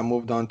that I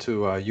moved on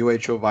to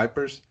UHO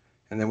Vipers,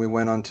 and then we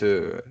went on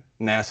to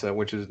NASA,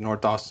 which is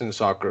North Austin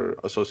Soccer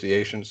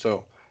Association.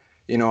 So,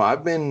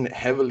 I've been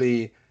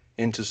heavily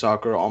into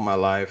soccer all my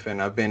life,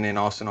 and I've been in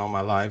Austin all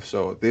my life.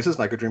 So this is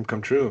like a dream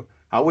come true.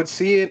 I would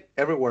see it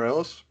everywhere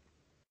else.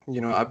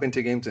 I've been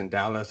to games in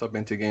Dallas, I've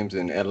been to games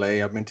in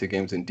LA, I've been to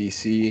games in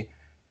DC,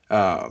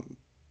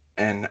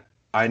 and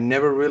I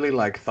never really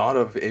thought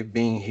of it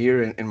being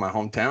here in my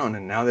hometown.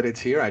 And now that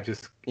it's here, I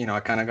just, I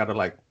kind of got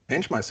to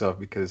pinch myself,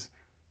 because,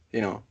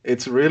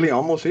 it's really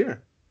almost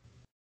here.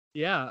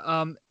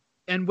 Yeah.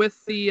 And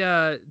with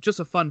the, just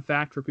a fun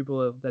fact for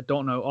people that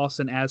don't know,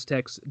 Austin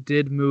Aztecs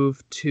did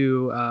move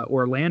to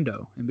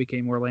Orlando and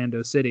became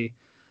Orlando City.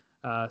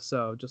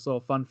 So just a little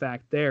fun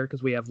fact there,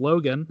 because we have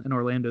Logan, an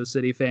Orlando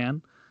City fan,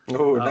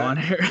 on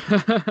here.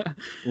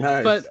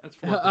 Nice. But that's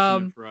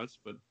fortunate for us,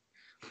 but.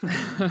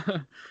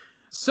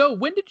 So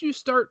when did you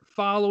start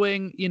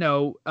following,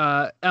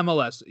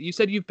 MLS? You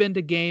said you've been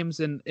to games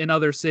in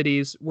other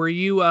cities. Were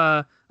you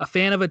a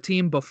fan of a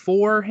team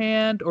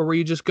beforehand, or were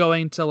you just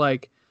going to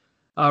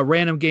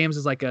random games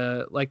as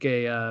a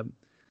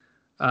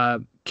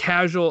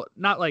casual,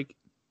 not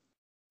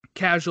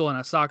casual in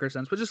a soccer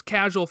sense, but just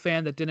casual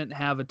fan that didn't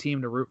have a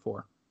team to root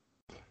for?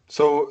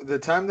 So the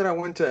time that I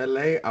went to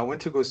LA, I went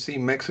to go see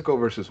Mexico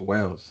versus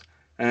Wales.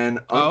 And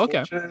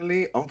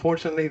unfortunately,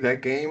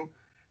 that game,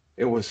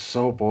 it was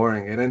so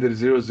boring. It ended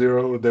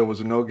 0-0. There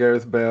was no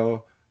Gareth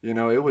Bale.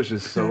 It was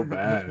just so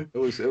bad. It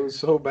was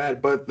so bad.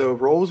 But the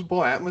Rose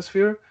Bowl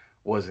atmosphere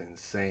was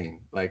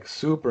insane,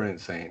 super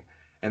insane.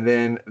 And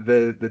then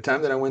the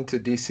time that I went to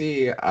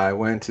DC, I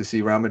went to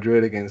see Real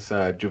Madrid against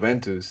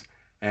Juventus,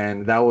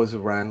 and that was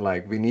around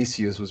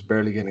Vinicius was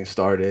barely getting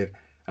started.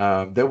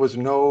 There was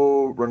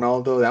no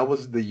Ronaldo. That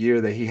was the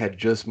year that he had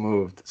just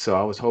moved. So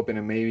I was hoping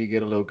to maybe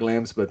get a little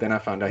glimpse, but then I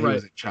found out he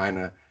was in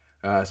China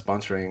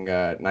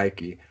sponsoring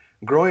Nike.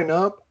 Growing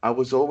up, I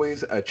was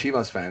always a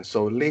Chivas fan.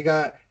 So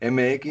Liga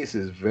MX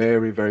is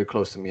very, very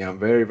close to me. I'm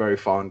very, very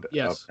fond of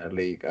that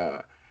league.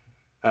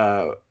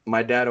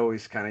 My dad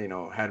always kind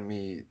of, had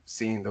me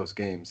seeing those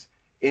games.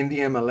 in the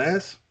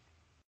MLS,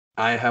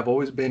 I have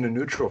always been a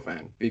neutral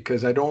fan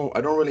because I don't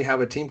really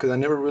have a team because I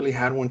never really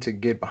had one to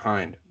get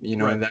behind,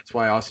 Right. and that's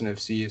why Austin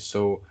FC is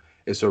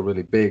so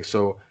really big.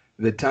 So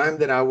the time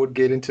that I would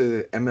get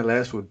into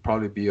MLS would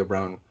probably be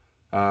around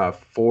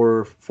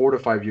 4 to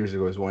 5 years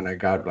ago is when I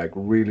got like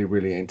really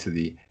really into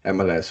the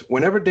MLS.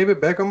 Whenever David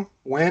Beckham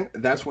went,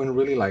 that's when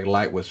really like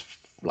light was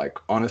like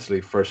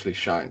honestly firstly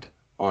shined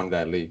on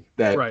that league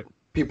that Right.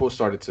 people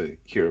started to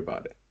hear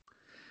about it.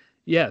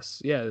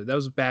 Yes, yeah, that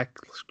was back,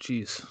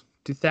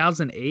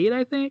 2008,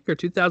 I think, or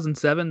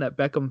 2007 that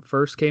Beckham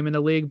first came in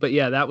the league. But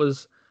yeah, that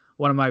was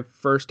one of my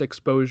first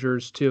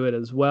exposures to it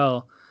as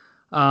well.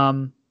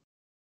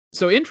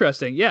 So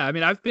interesting. Yeah, I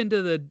mean, I've been to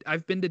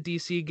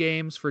DC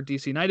games for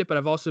DC United, but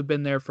I've also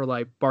been there for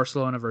like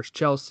Barcelona versus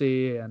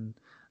Chelsea, and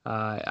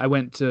I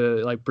went to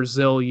like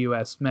Brazil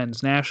U.S.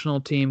 men's national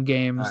team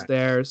games Nice.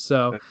 there.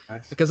 So That's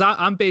nice. because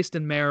I'm based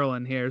in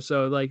Maryland here,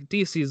 so like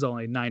DC is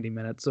only 90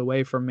 minutes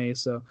away from me,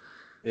 so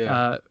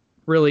Yeah.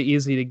 really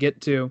easy to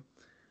get to.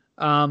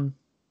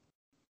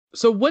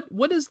 So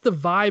what is the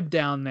vibe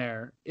down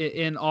there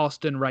in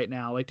Austin right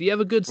now? Like, do you have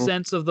a good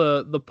sense of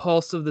the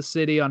pulse of the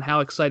city on how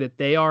excited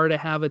they are to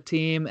have a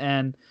team?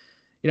 And,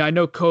 I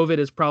know COVID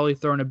has probably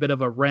thrown a bit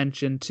of a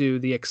wrench into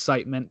the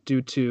excitement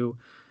due to,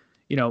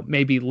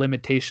 maybe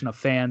limitation of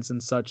fans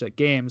and such at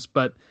games,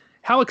 but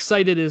how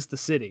excited is the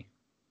city?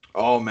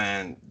 Oh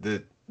man,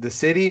 the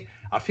city,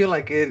 I feel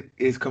like it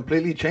is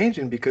completely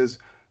changing because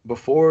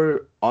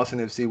before Austin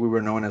FC, we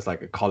were known as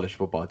like a college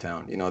football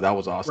town. That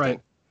was Austin. Right.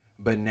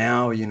 But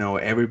now,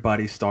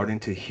 everybody's starting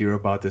to hear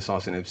about this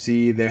Austin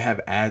FC. They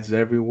have ads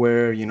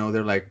everywhere.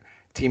 They're like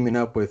teaming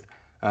up with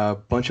a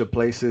bunch of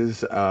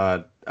places,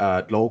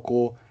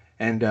 local.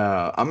 And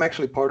I'm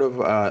actually part of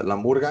La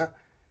Murga.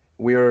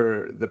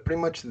 We're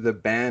pretty much the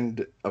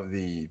band of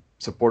the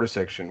supporter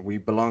section. We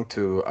belong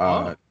to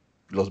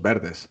Los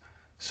Verdes.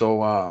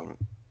 So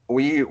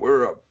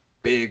we're a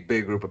big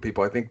group of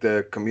people. I think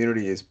the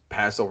community is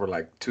past over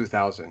like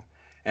 2,000.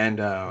 And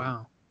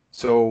Wow.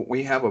 so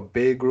we have a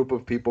big group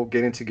of people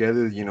getting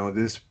together.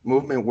 This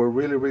movement, we're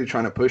really, really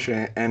trying to push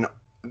it. And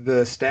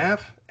the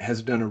staff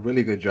has done a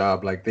really good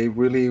job. Like, they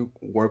really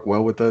work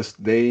well with us.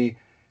 They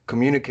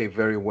communicate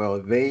very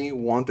well. They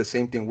want the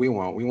same thing we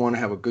want. We want to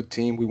have a good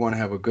team. We want to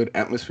have a good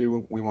atmosphere.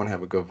 We want to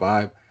have a good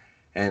vibe.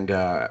 And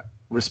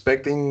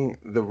respecting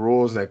the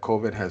rules that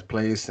COVID has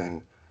placed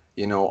and,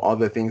 all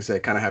the things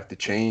that kind of have to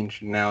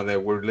change now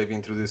that we're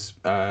living through this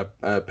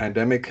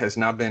pandemic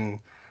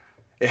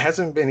it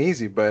hasn't been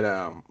easy,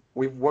 but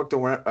we've worked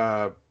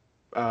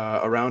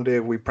around it.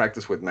 We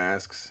practice with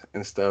masks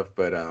and stuff,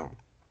 but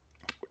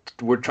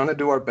we're trying to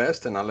do our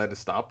best and not let it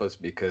stop us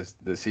because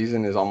the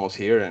season is almost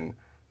here and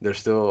there's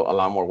still a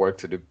lot more work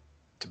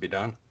to be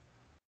done.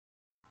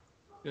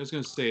 I was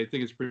going to say, I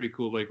think it's pretty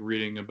cool, like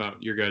reading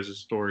about your guys'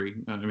 story.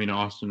 I mean,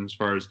 Austin, as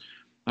far as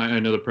I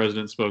know, the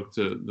president spoke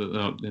to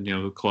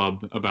the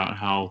club about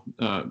how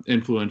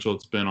influential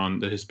it's been on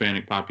the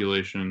Hispanic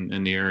population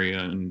in the area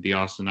and the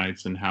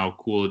Austinites, and how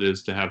cool it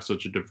is to have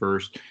such a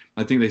diverse.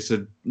 I think they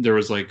said there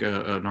was like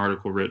an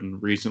article written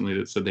recently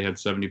that said they had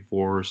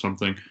 74 or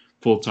something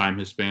full-time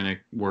Hispanic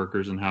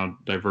workers, and how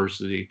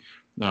diversity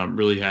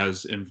really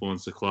has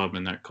influenced the club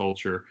and that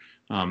culture.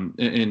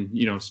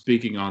 And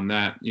speaking on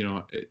that,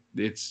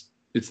 it's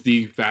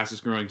the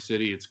fastest growing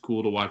city. It's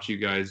cool to watch you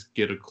guys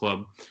get a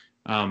club.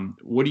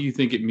 What do you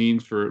think it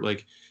means for,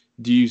 like,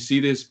 do you see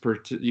this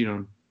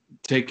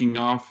taking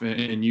off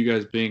and you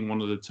guys being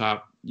one of the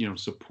top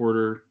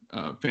supporter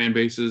fan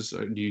bases?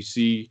 Do you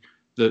see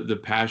the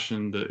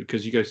passion,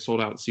 because you guys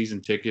sold out season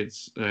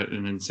tickets at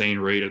an insane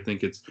rate? I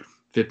think it's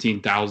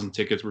 15,000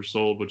 tickets were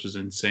sold, which is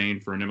insane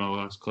for an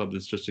MLS club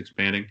that's just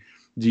expanding.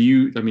 Do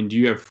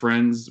you have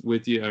friends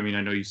with you? I mean,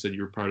 I know you said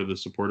you were part of the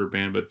supporter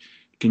band, but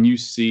can you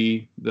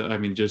see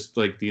just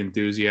like the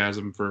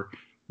enthusiasm for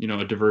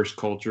a diverse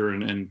culture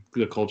and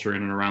the culture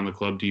in and around the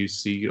club? Do you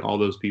see all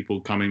those people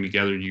coming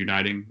together and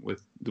uniting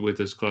with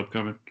this club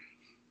coming?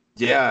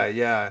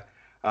 Yeah.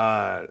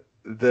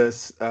 The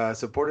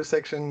supporter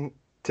section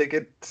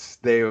tickets,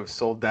 they have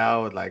sold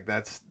out. Like,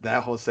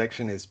 that whole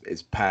section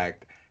is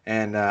packed.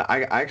 And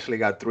I actually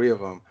got 3 of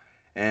them.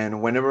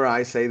 And whenever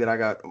I say that I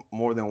got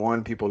more than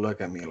one, people look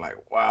at me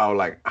like, wow,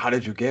 like, how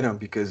did you get them?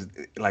 Because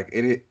like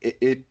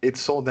it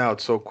sold out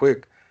so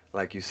quick,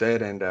 like you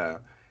said. And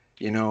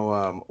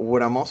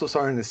what I'm also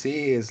starting to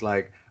see is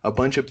like a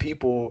bunch of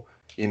people,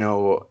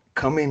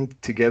 coming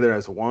together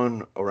as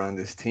one around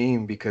this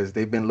team because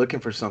they've been looking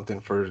for something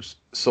for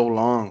so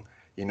long.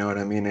 You know what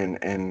I mean?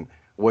 And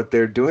what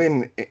they're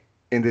doing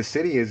in this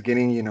city is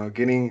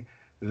getting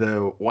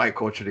the white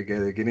culture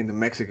together, getting the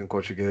Mexican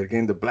culture together,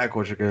 getting the black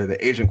culture together,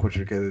 the Asian culture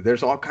together.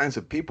 There's all kinds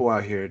of people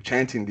out here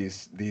chanting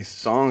these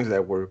songs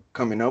that we're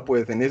coming up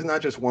with. And it's not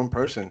just one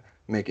person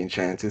making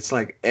chants. It's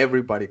like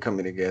everybody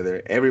coming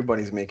together.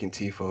 Everybody's making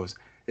tifos.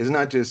 It's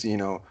not just,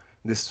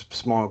 this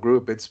small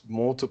group. It's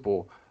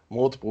multiple,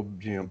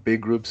 big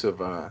groups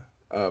of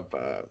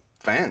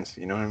fans,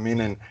 you know what I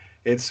mean? And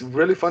it's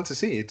really fun to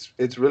see.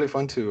 It's really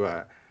fun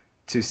to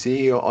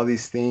see all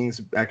these things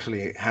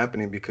actually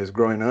happening, because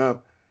growing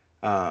up,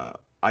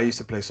 I used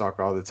to play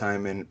soccer all the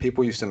time, and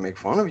people used to make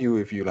fun of you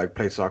if you like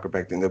played soccer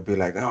back then. They'll be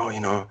like, "Oh,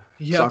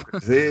 Yep.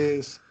 soccer's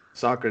this,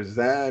 soccer's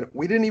that."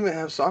 We didn't even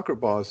have soccer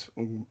balls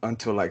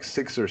until like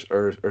sixth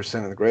or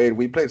seventh grade.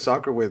 We played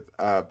soccer with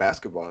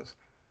basketballs.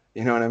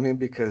 You know what I mean?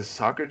 Because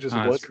soccer just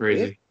That's wasn't it.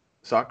 crazy.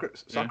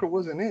 Soccer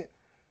wasn't it.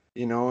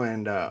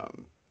 And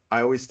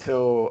I always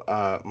tell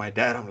my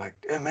dad, I'm like,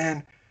 "Yeah,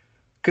 man,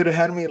 could have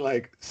had me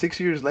like 6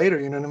 years later."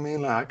 You know what I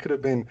mean? Like I could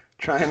have been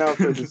trying out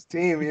for this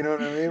team. You know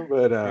what I mean?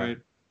 But Right.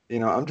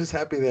 I'm just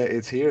happy that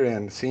it's here,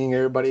 and seeing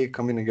everybody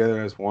coming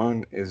together as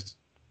one is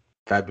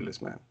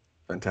fabulous, man.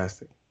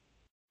 Fantastic.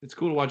 It's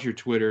cool to watch your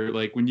Twitter.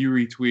 Like when you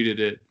retweeted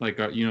it, like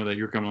that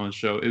you're coming on the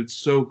show. It's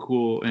so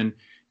cool, and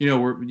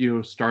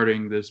we're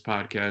starting this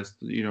podcast,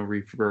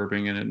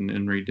 refurbing it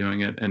and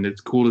redoing it, and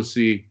it's cool to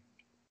see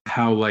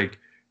how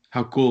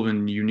cool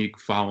and unique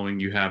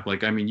following you have.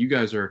 Like, I mean, you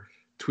guys are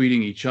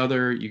tweeting each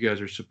other, you guys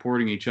are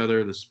supporting each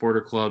other, the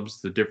supporter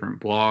clubs, the different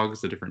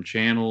blogs, the different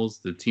channels,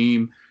 the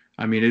team.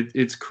 I mean,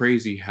 it's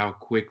crazy how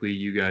quickly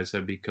you guys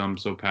have become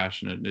so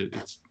passionate.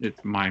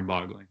 It's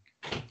mind-boggling.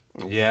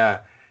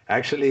 Yeah,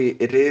 actually,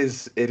 it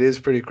is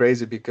pretty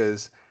crazy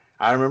because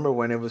I remember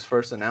when it was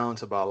first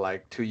announced about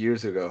like 2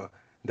 years ago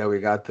that we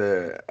got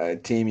the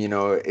team.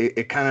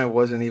 It kind of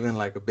wasn't even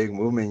like a big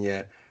movement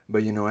yet,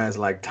 but as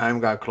like time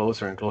got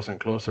closer and closer and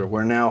closer,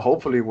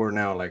 hopefully we're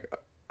now like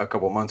a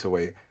couple months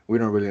away. We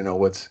don't really know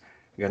what's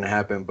gonna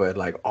happen, but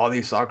like all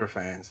these soccer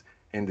fans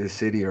in this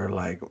city are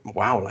like,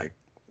 wow, like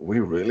we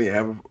really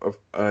have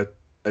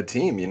a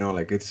team.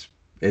 Like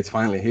it's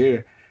finally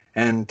here.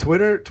 And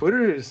Twitter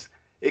is,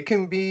 it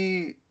can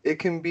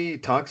be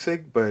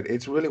toxic, but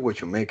it's really what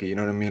you make it. You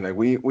know what I mean? Like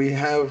we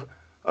have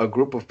a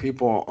group of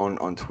people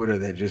on Twitter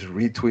that just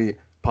retweet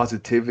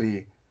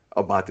positivity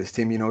about this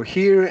team.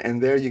 Here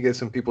and there you get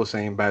some people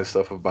saying bad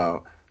stuff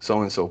about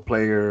so and so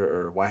player,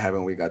 or why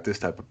haven't we got this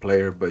type of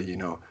player? But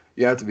you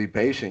have to be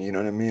patient. You know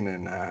what I mean?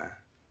 And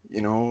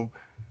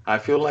I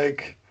feel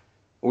like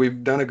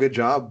we've done a good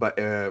job, but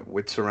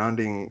with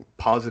surrounding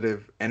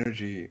positive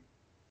energy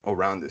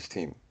around this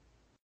team.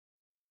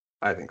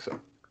 I think so.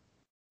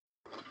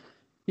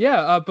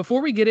 Yeah,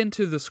 before we get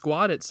into the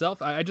squad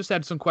itself, I just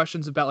had some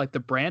questions about like the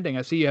branding.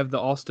 I see you have the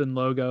Austin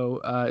logo.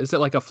 Is it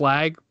like a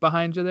flag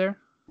behind you there?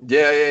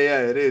 Yeah,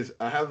 it is.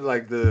 I have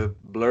like the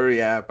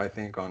blurry app, I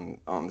think, on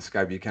the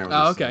Skype. You can't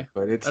really see okay. it,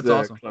 but it's That's the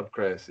awesome. club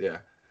crest. Yeah,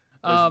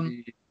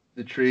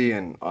 the tree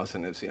and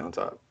Austin FC on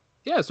top.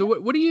 Yeah. So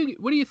what do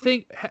you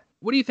think?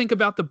 What do you think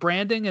about the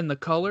branding and the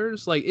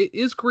colors? Like,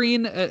 is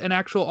green an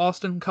actual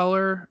Austin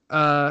color,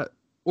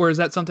 or is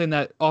that something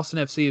that Austin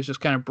FC is just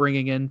kind of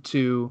bringing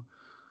into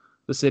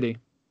the city?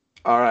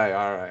 All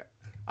right.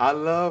 I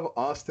love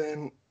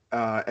Austin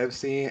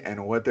FC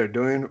and what they're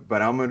doing,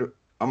 but I'm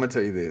gonna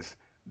tell you this: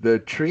 the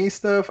tree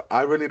stuff,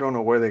 I really don't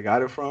know where they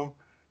got it from.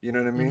 You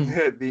know what I mean?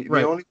 Mm-hmm.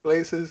 The only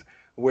places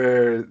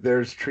where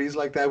there's trees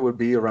like that would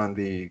be around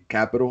the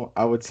Capitol,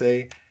 I would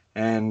say.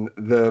 And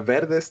the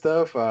verde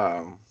stuff,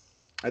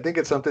 I think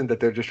it's something that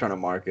they're just trying to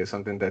market,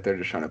 something that they're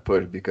just trying to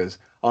push, because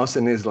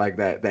Austin is like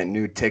that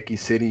new techie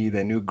city,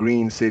 that new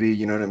green city.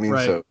 You know what I mean?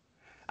 Right. So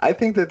I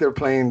think that they're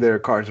playing their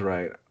cards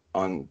right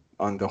on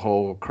the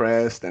whole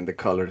crest and the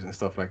colors and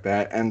stuff like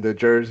that, and the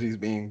jerseys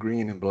being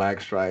green and black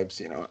stripes.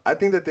 I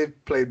think that they've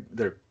played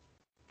their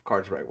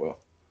cards right well.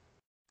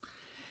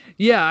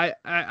 Yeah,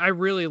 I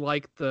really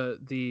like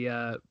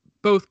the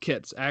both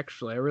kits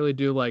actually. I really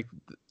do like,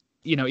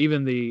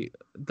 even the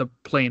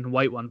plain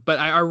white one, but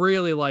I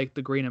really like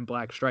the green and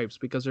black stripes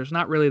because there's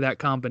not really that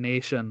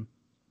combination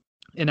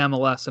in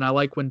MLS, and I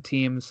like when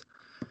teams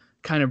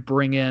kind of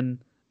bring in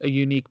a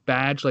unique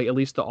badge. Like at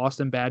least the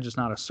Austin badge is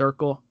not a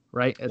circle,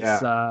 right?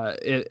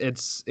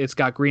 It's it's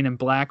got green and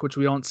black, which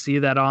we don't see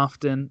that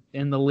often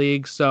in the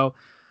league. So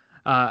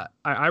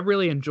I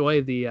really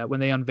enjoy the when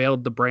they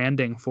unveiled the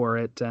branding for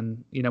it,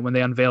 and when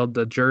they unveiled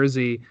the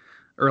jersey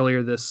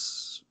earlier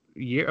this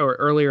year or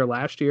earlier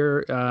last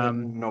year,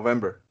 In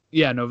November.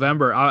 Yeah,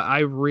 November. I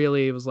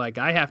really was like,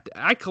 I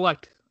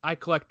collect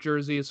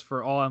jerseys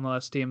for all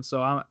MLS teams,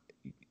 so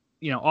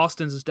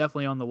Austin's is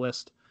definitely on the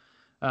list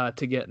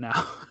to get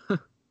now.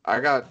 I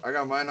got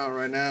mine on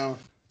right now.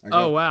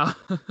 Oh wow.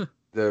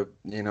 The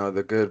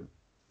good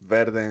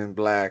verde and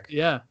black.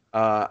 Yeah.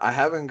 I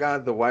haven't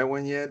got the white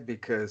one yet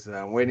because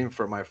I'm waiting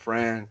for my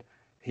friend.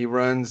 He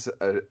runs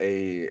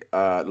a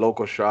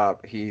local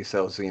shop. He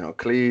sells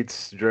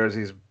cleats,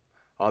 jerseys,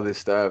 all this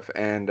stuff.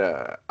 And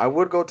I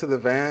would go to the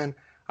van.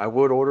 I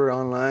would order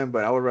online,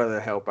 but I would rather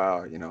help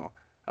out.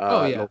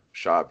 Local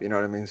shop. You know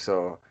what I mean?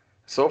 So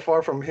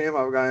far from him,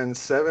 I've gotten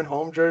 7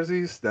 home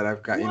jerseys that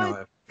I've got.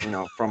 What?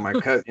 From my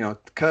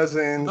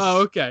cousins.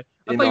 Oh, okay.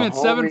 I thought you meant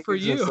 7 for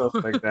homies you. and stuff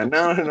like that.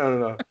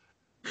 No.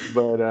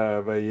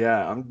 But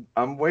yeah,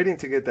 I'm waiting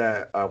to get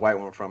that white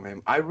one from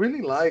him. I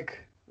really like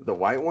the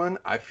white one.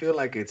 I feel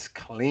like it's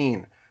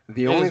clean.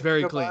 The only is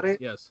very thing clean. about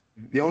it, Yes.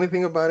 the only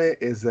thing about it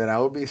is that I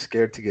would be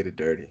scared to get it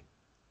dirty.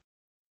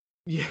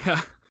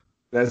 Yeah.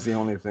 That's the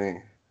only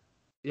thing.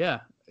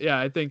 Yeah.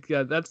 I think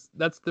that's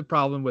the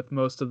problem with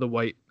most of the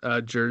white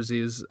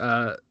jerseys.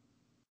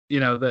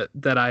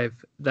 that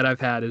I've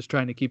had is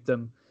trying to keep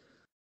them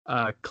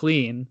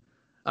clean.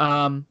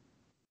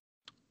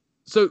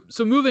 So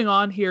moving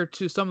on here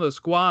to some of the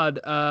squad,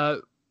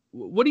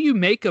 what do you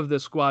make of the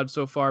squad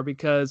so far?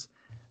 Because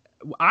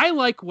I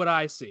like what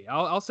I see.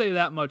 I'll say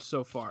that much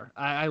so far.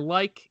 I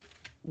like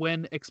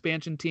when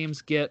expansion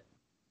teams get,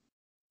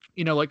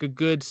 like a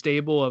good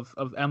stable of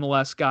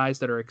MLS guys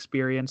that are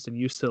experienced and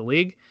used to the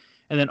league,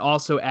 and then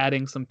also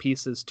adding some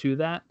pieces to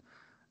that.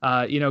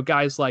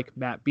 Guys like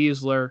Matt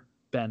Besler,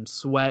 Ben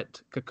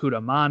Sweat,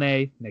 Kakuta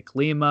Mane, Nick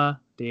Lima,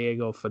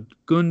 Diego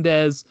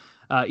Fagundes,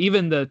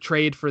 even the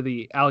trade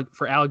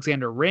for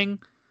Alexander Ring,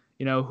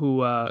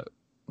 who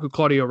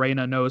Claudio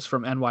Reyna knows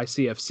from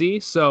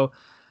NYCFC. So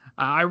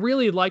I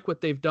really like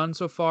what they've done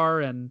so far,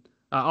 and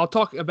I'll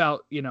talk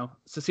about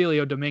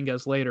Cecilio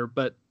Dominguez later.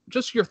 But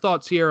just your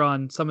thoughts here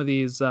on some of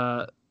these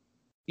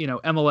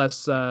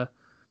MLS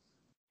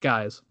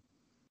guys.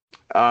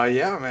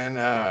 Yeah,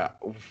 man.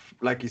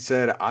 Like you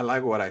said, I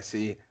like what I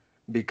see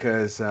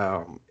because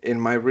in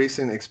my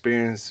recent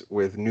experience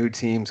with new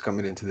teams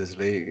coming into this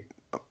league,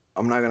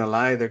 I'm not gonna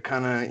lie, they're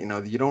kind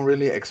of, you don't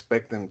really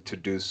expect them to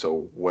do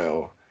so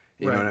well.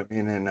 You know what I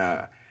mean? And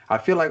I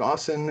feel like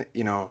Austin,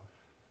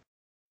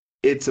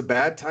 it's a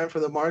bad time for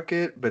the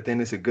market, but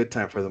then it's a good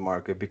time for the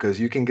market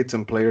because you can get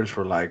some players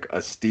for like a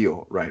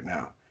steal right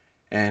now.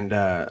 And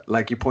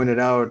like you pointed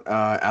out,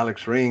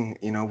 Alex Ring,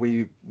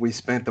 we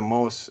spent the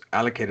most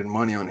allocated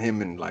money on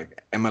him in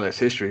like MLS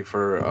history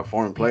for a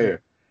foreign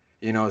player.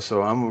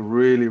 So I'm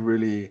really,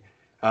 really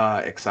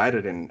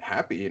excited and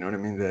happy, you know what I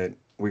mean, that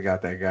we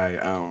got that guy.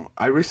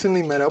 I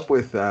recently met up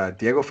with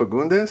Diego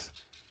Fagundes,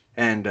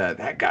 and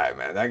that guy,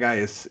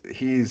 man,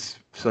 he's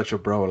such a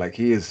bro. Like,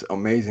 he is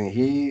amazing.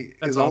 He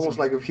is awesome. Almost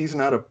like if he's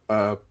not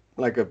a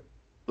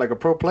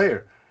pro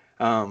player.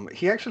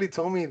 He actually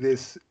told me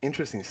this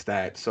interesting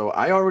stat. So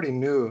I already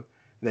knew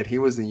that he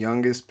was the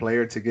youngest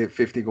player to get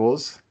 50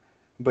 goals,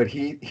 but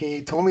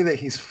he told me that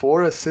he's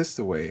 4 assists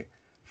away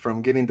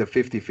from getting the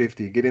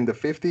 50-50, getting the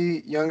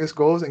 50 youngest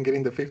goals and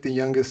getting the 50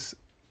 youngest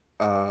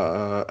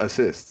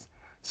assists.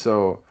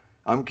 So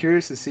I'm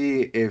curious to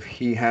see if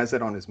he has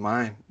it on his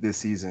mind this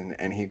season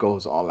and he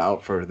goes all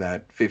out for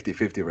that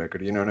 50-50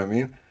 record. You know what I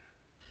mean?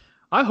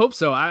 I hope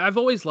so. I've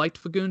always liked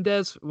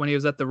Fagundes when he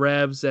was at the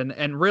Revs,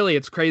 and really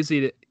it's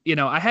crazy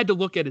to, I had to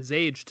look at his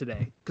age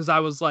today because I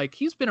was like,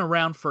 he's been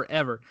around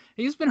forever.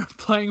 He's been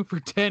playing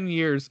for 10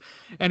 years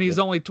and he's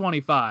only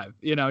 25.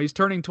 He's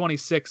turning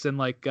 26 in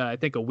I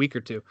think a week or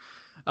two.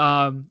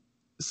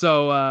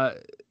 So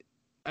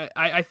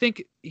I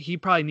think he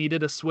probably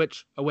needed a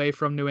switch away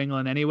from New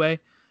England anyway.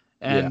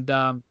 And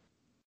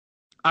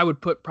I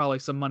would put probably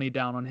some money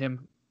down on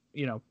him,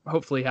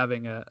 hopefully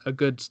having a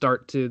good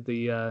start to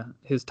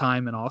his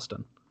time in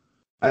Austin.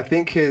 I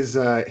think his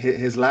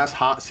last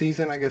hot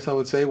season, I guess I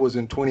would say, was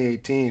in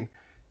 2018.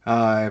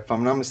 If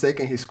I'm not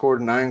mistaken, he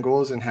scored 9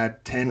 goals and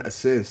had 10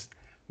 assists.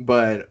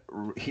 But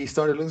he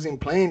started losing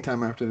playing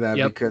time after that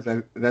because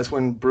that's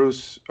when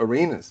Bruce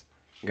Arenas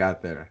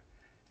got there.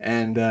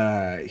 And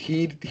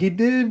he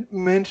did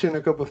mention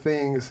a couple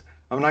things.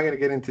 I'm not going to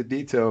get into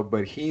detail,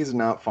 but he's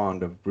not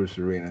fond of Bruce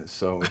Arenas.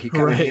 So he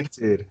kind of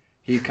hinted.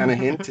 He kind of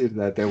hinted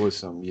that there was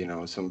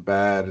some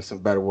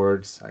bad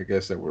words, I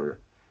guess, that were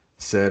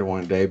said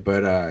one day.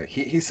 But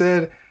he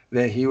said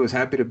that he was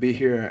happy to be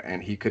here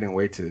and he couldn't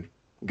wait to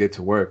get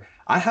to work.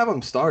 I have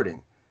him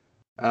starting,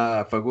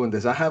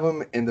 Fagundes. I have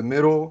him in the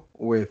middle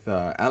with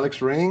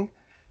Alex Ring,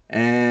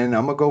 and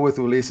I'm gonna go with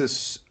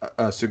Ulises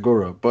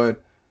Segura.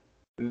 But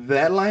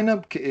that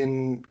lineup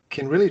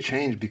can really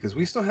change because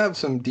we still have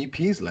some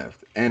DPs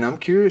left, and I'm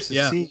curious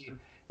to see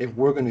if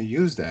we're gonna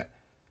use that.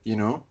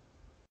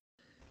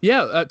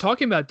 Yeah,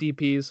 talking about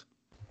DPs,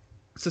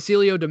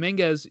 Cecilio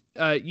Dominguez,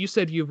 you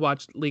said you've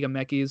watched Liga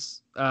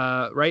MX,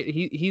 right?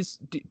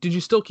 Did you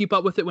still keep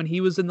up with it when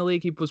he was in the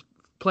league? He was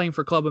playing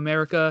for Club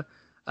America.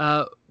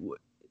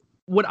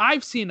 What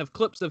I've seen of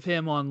clips of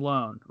him on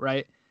loan,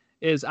 right,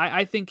 is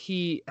I think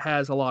he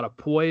has a lot of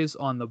poise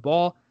on the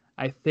ball.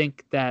 I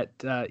think that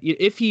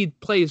if he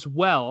plays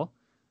well,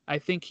 I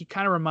think he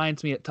kind of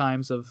reminds me at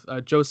times of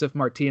Joseph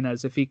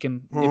Martinez if he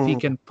can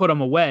put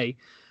him away.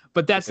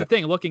 But that's the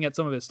thing. Looking at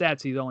some of his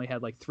stats, he's only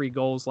had 3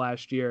 goals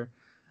last year.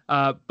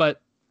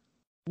 But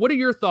what are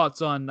your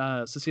thoughts on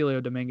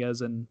Cecilio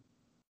Dominguez and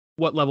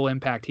what level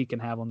impact he can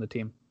have on the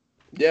team?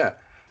 Yeah.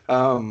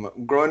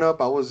 Growing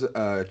up, I was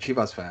a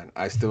Chivas fan.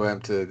 I still am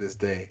to this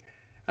day.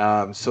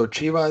 So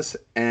Chivas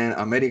and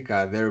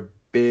America, they're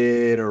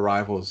bitter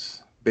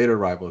rivals.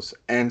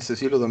 And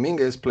Cecilio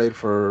Dominguez played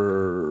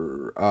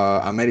for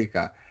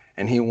America,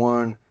 and he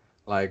won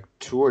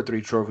 2 or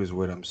 3 trophies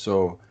with him.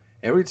 So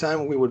every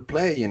time we would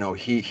play,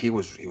 he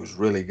was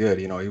really good.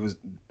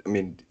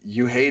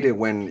 You hate it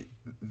when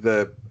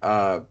the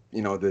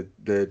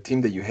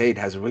team that you hate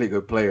has a really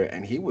good player,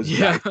 and he was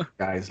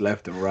guys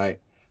left and right.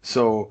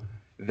 So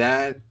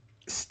that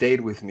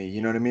stayed with me,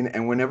 you know what I mean?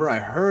 And whenever I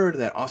heard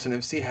that Austin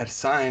FC had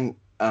signed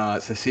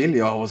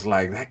Cecilio, I was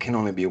like, that can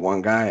only be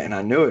one guy, and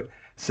I knew it.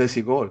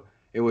 Ceci Gol.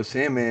 It was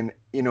him, and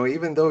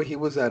even though he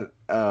was at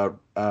a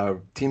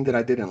team that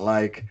I didn't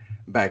like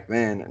back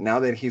then. Now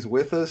that he's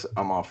with us,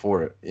 I'm all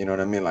for it. You know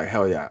what I mean? Like,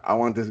 hell yeah, I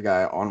want this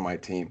guy on my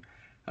team.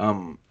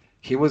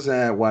 He was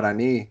at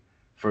Guarani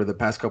for the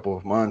past couple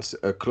of months,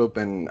 a club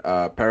in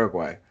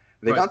Paraguay.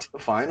 They got to the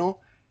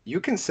final. You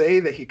can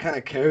say that he kind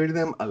of carried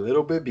them a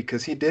little bit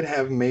because he did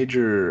have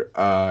major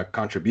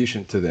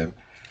contribution to them.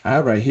 I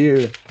have right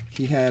here,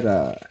 he had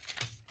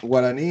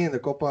Guarani in the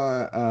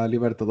Copa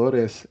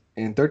Libertadores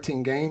in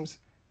 13 games.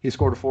 He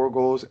scored 4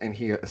 goals and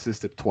he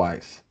assisted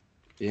twice.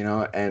 You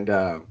know,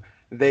 and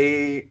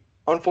they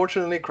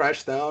unfortunately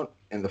crashed out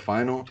in the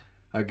final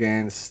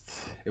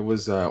against, it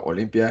was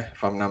Olimpia,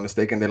 if I'm not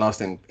mistaken. They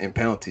lost in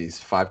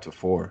penalties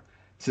 5-4.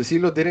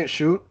 Cecilio didn't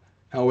shoot.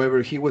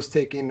 However, he was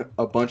taking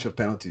a bunch of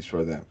penalties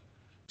for them.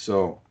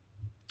 So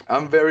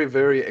I'm very,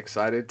 very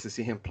excited to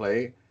see him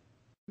play.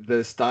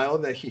 The style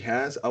that he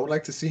has, I would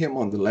like to see him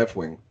on the left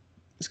wing.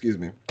 Excuse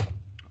me.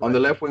 On the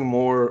left wing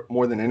more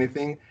than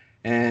anything.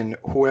 And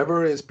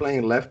whoever is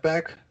playing left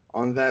back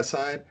on that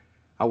side,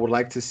 I would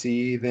like to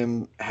see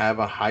them have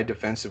a high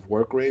defensive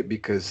work rate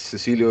because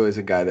Cecilio is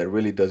a guy that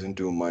really doesn't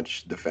do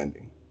much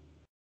defending.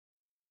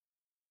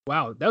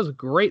 Wow, that was a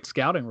great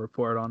scouting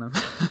report on him.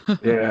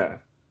 Yeah.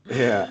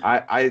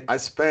 I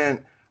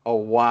spent a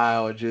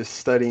while just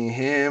studying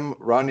him,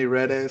 Rodney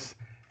Redes,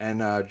 and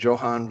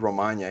Johan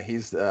Romagna.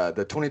 He's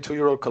the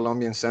 22-year-old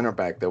Colombian center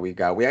back that we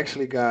got. We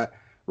actually got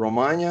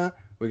Romagna,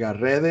 we got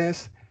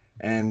Redes,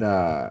 and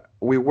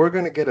we were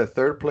going to get a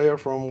third player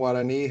from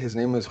Guarani. His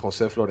name is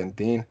Jose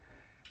Florentin.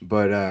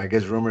 But I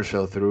guess rumors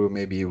fell through.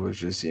 Maybe it was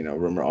just,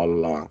 rumor all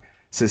along.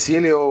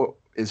 Cecilio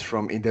is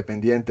from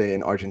Independiente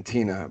in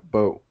Argentina.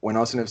 But when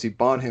Austin FC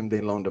bought him,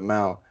 they loaned him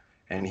out.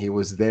 And he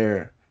was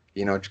there,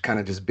 kind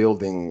of just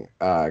building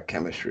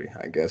chemistry,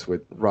 I guess,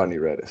 with Rodney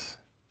Redes.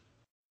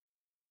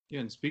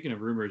 Yeah, and speaking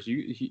of rumors,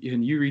 you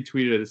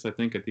retweeted this. I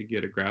think you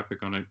had a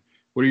graphic on it.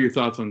 What are your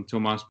thoughts on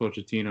Tomas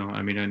Pochettino?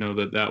 I mean, I know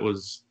that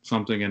was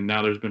something, and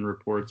now there's been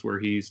reports where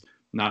he's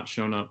not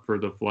shown up for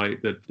the flight,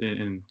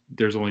 and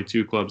there's only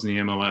 2 clubs in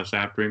the MLS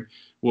after him.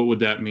 What would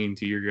that mean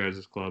to your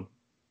guys' club?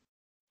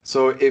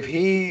 So if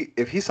he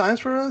signs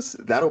for us,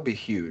 that'll be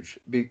huge.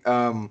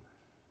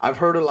 I've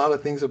heard a lot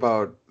of things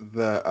about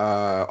the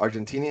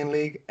Argentinian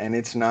league, and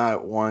it's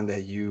not one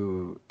that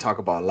you talk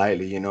about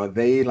lightly.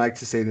 They like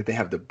to say that they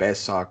have the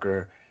best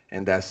soccer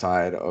in that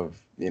side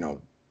of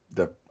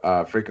the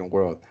freaking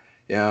world.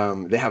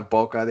 They have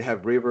Boca, they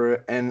have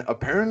River, and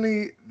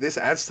apparently this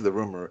adds to the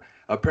rumor.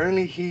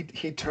 Apparently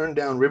he turned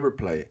down River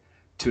Plate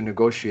to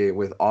negotiate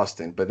with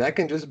Austin, but that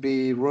can just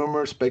be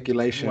rumor,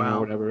 speculation, or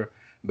whatever.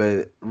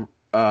 But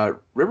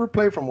River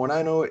Plate, from what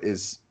I know,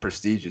 is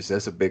prestigious.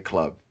 That's a big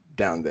club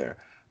down there.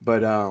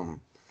 But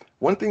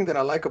one thing that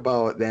I like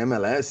about the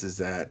MLS is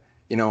that,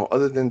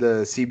 other than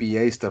the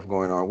CBA stuff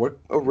going on, we're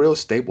a real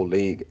stable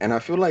league. And I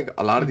feel like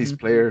a lot of these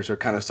players are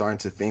kind of starting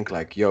to think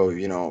like,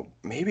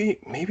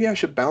 maybe I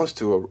should bounce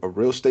to a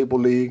real stable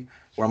league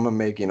where I'm going to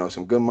make,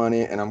 some good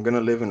money and I'm going to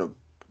live in a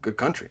good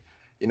country.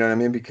 You know what I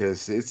mean?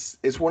 Because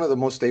it's one of the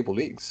most stable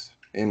leagues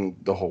in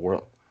the whole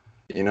world,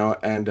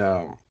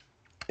 and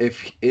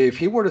if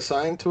he were to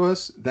sign to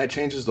us, that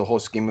changes the whole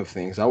scheme of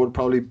things. I would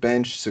probably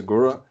bench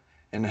Segura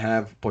and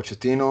have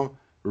Pochettino,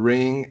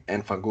 Ring,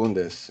 and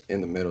Fagundes in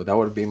the middle. That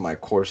would be my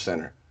core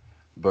center.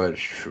 But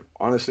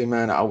honestly,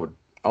 man, I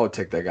would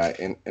take that guy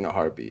in a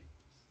heartbeat.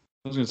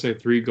 I was gonna say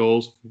 3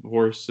 goals,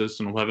 4 assists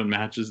in 11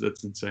 matches.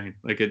 That's insane.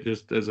 Like, it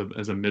just as a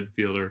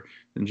midfielder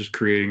and just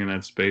creating in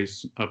that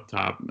space up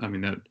top. I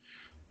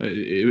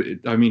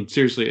mean,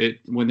 seriously,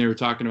 when they were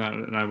talking about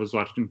it, and I was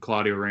watching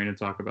Claudio Reyna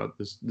talk about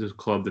this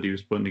club that he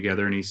was putting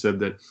together, and he said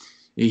that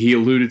he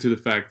alluded to the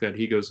fact that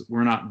he goes,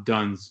 we're not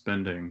done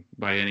spending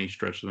by any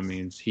stretch of the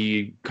means.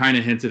 He kind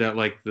of hinted at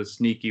like the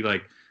sneaky,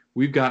 like,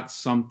 we've got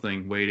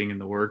something waiting in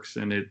the works,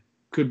 and it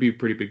could be a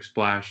pretty big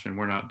splash, and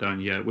we're not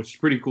done yet, which is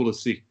pretty cool to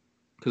see.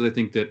 Because I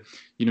think that,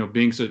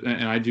 being so,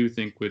 and I do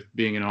think with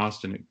being in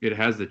Austin, it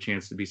has the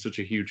chance to be such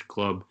a huge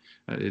club.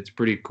 It's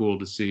pretty cool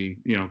to see,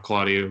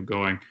 Claudio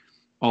going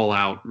all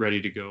out, ready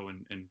to go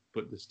and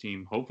put this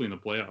team hopefully in the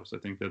playoffs. I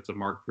think that's a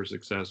mark for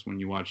success when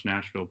you watch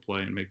Nashville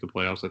play and make the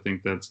playoffs. I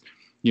think that's,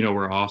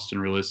 where Austin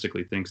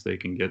realistically thinks they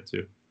can get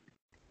to.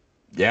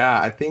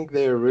 Yeah, I think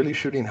they're really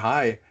shooting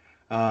high.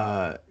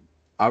 I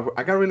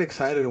got really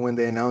excited when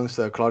they announced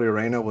Claudio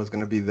Reyna was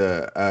going to be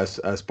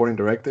the sporting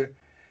director.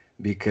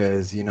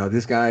 Because,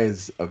 this guy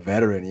is a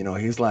veteran,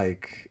 he's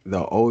like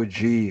the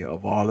OG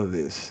of all of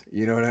this.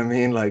 You know what I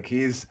mean? Like,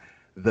 he's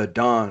the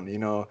Don,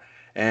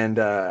 and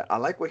I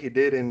like what he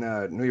did in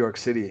New York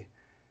City.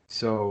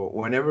 So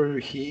whenever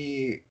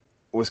he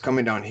was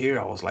coming down here,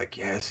 I was like,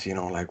 yes,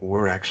 like,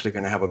 we're actually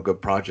going to have a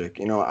good project.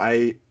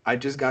 I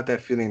just got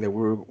that feeling that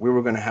we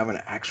were going to have an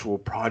actual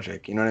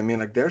project. You know what I mean?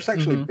 Like, there's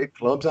actually big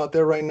clubs out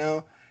there right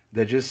now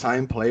that just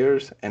sign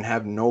players and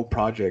have no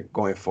project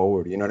going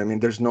forward. You know what I mean?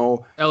 There's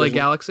no LA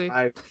Galaxy.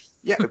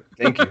 Yeah,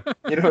 thank you.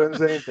 You know what I'm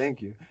saying?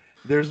 Thank you.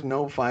 There's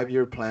no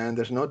 5-year plan.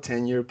 There's no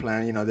 10-year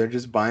plan. They're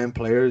just buying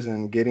players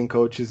and getting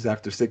coaches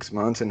after 6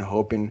 months and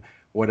hoping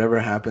whatever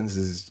happens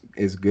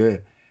is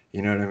good.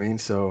 You know what I mean?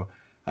 So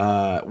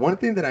One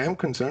thing that I am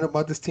concerned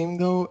about this team,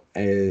 though,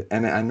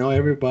 and I know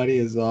everybody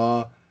is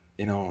all,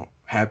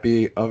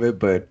 happy of it,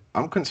 but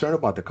I'm concerned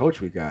about the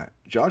coach we got.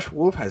 Josh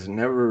Wolf has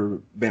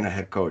never been a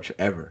head coach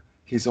ever.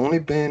 He's only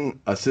been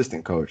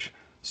assistant coach.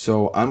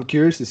 So I'm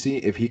curious to see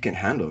if he can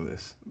handle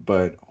this.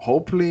 But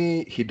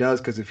hopefully he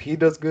does, because if he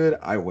does good,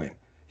 I win.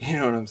 You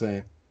know what I'm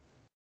saying?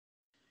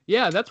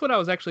 Yeah, that's what I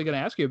was actually going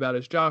to ask you about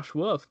is Josh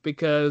Wolf,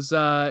 because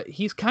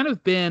he's kind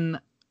of been,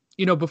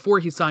 before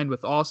he signed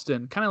with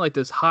Austin, kind of like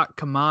this hot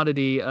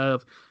commodity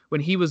of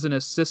when he was an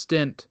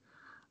assistant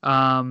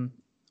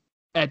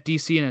at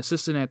DC and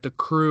assistant at the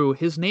Crew.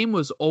 His name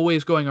was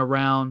always going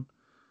around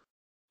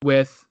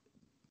with,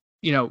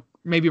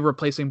 maybe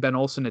replacing Ben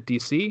Olsen at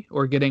DC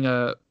or getting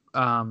a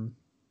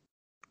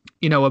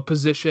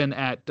position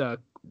at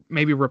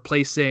maybe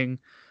replacing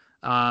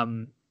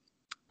Greg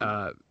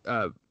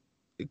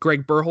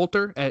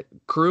Berhalter at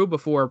Crew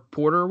before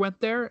Porter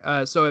went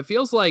there. So it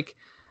feels like,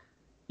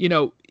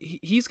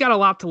 he's got a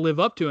lot to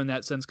live up to in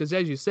that sense, because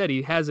as you said,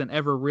 he hasn't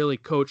ever really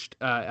coached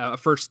a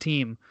first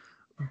team.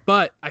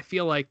 But I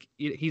feel like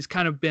he's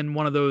kind of been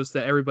one of those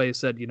that everybody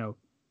said,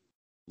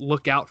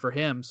 look out for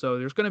him. So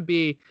there's going to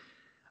be,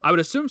 I would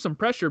assume, some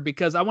pressure,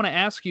 because I want to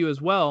ask you as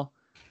well,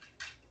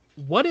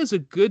 what is a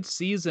good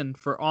season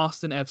for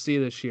Austin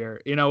FC this year?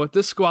 With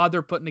this squad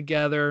they're putting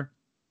together,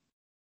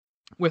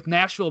 with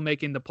Nashville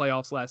making the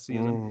playoffs last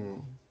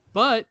season.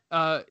 But,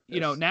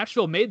 Yes.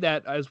 Nashville made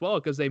that as well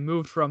because they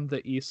moved from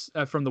the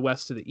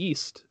west to the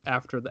east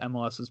after the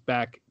MLS is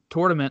back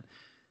tournament.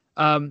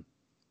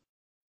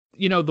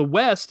 The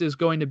West is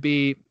going to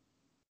be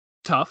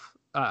tough,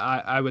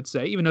 I would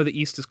say, even though the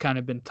East has kind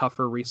of been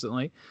tougher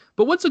recently.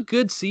 But what's a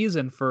good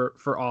season for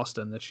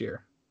Austin this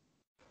year?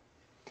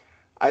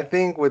 I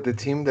think with the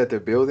team that they're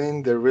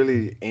building, they're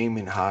really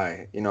aiming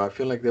high. I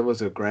feel like there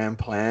was a grand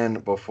plan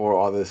before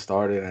all this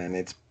started, and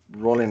it's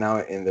rolling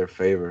out in their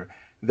favor.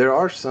 There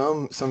are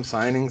some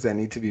signings that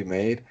need to be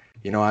made.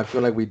 I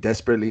feel like we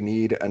desperately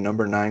need a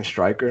number 9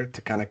 striker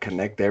to kind of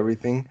connect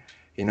everything,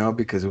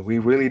 because we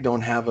really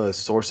don't have a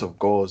source of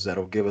goals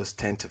that'll give us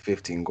 10 to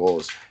 15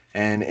 goals.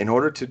 And in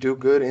order to do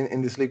good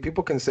in this league,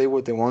 people can say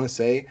what they want to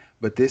say,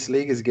 but this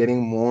league is getting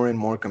more and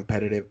more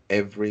competitive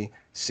every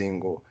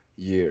single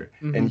year.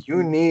 Mm-hmm. And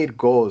you need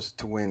goals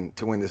to win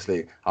this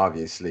league,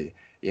 obviously.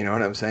 You know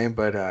what I'm saying?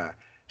 But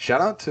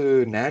shout out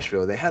to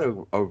Nashville. They had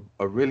a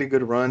really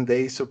good run.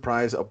 They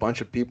surprised a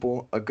bunch of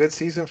people. A good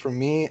season for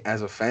me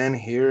as a fan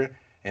here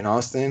in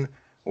Austin,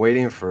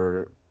 waiting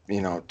for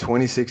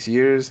 26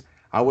 years.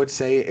 I would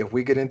say if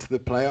we get into the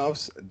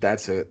playoffs,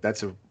 that's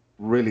a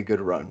really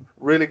good run.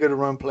 Really good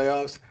run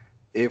playoffs.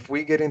 If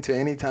we get into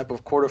any type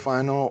of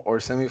quarterfinal or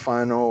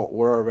semifinal,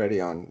 we're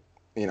already on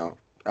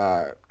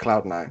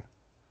cloud 9.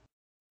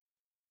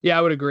 Yeah,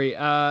 I would agree.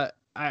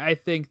 I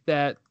think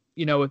that,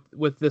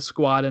 with this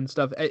squad and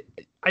stuff,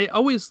 I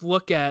always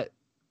look at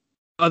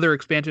other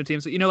expansion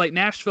teams. Like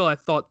Nashville, I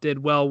thought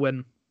did well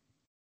when,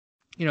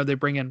 they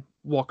bring in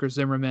Walker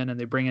Zimmerman and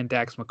they bring in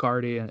Dax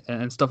McCarty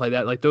and stuff like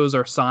that. Like those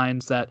are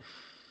signs that,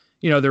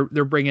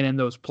 they're bringing in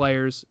those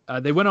players.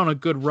 They went on a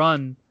good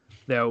run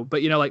though,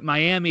 but like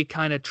Miami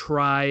kind of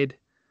tried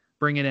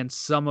bringing in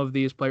some of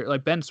these players.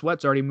 Like Ben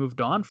Sweat's already moved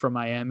on from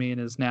Miami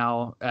and is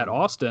now at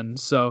Austin.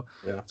 So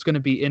Yeah. It's going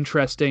to be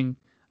interesting.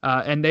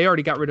 And they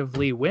already got rid of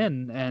Lee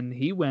Wynn, and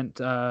he went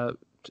to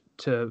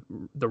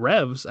the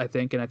Revs, I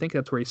think, and I think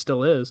that's where he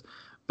still is.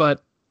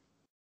 But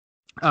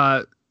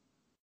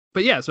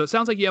yeah, so it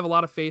sounds like you have a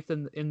lot of faith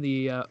in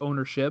the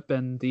ownership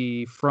and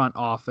the front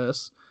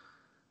office.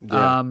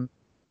 Yeah.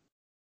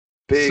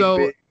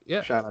 Big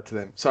yeah. shout out to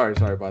them. Sorry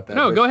about that.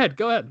 No, but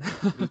go ahead.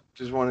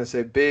 just want to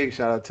say big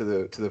shout out to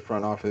the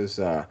front office.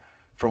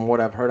 From what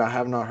I've heard, I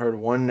have not heard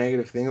one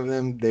negative thing of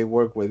them. They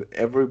work with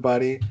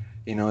everybody.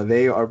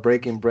 They are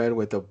breaking bread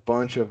with a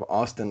bunch of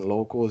Austin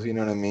locals. You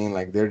know what I mean?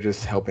 Like they're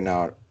just helping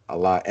out a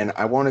lot. And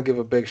I want to give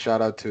a big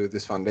shout out to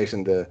this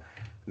foundation, the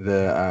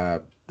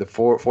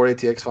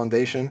 4ATX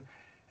Foundation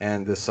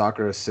and the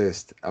Soccer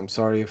Assist. I'm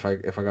sorry if I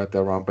got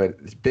that wrong, but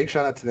it's big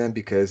shout out to them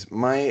because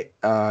my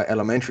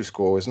elementary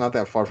school is not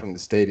that far from the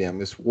stadium.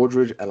 It's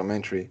Woodridge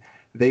Elementary.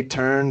 They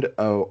turned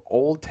a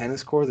old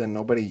tennis court that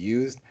nobody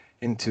used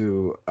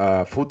into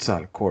a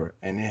futsal court,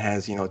 and it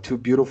has 2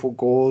 beautiful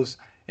goals.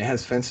 It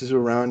has fences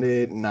around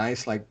it,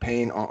 nice like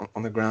paint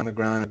on the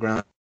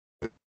ground.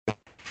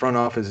 Front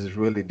office is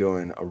really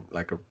doing a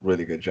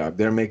really good job.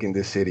 They're making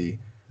this city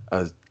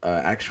a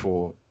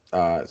actual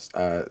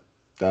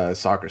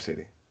soccer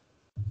city.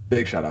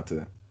 Big shout out to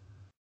them.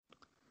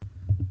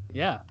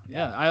 Yeah.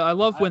 I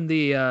love when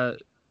the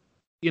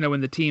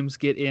when the teams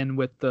get in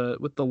with the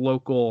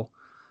local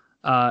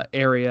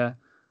area.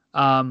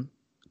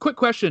 Quick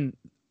question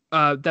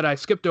that I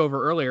skipped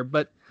over earlier,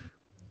 but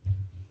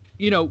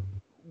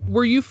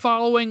were you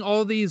following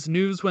all these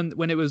news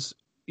when it was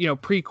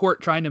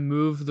pre-court trying to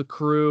move the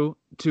Crew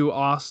to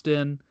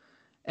Austin,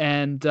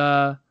 and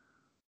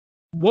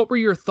what were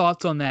your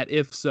thoughts on that,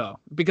 if so?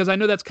 Because I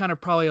know that's kind of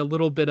probably a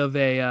little bit of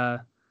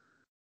a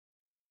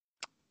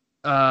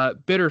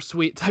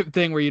bittersweet type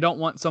thing where you don't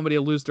want somebody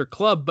to lose their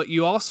club, but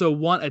you also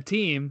want a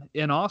team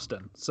in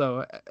Austin.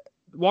 So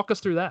walk us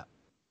through that.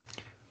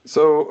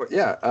 So,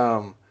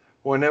 yeah,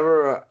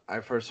 whenever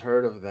I first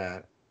heard of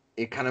that,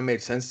 it kind of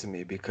made sense to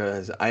me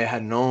because I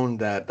had known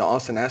that the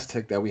Austin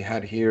Aztec that we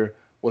had here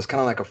was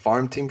kind of like a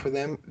farm team for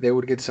them. They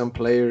would get some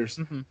players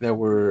that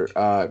were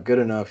good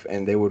enough,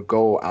 and they would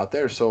go out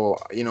there. So,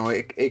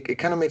 it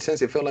kind of made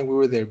sense. It felt like we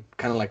were their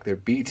kind of like their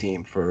B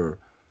team for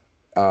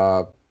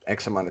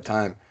X amount of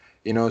time.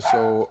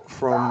 So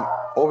from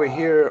over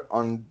here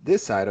on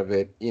this side of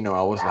it,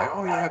 I was like,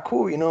 oh yeah,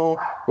 cool.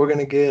 We're going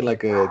to get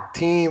like a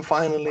team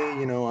finally,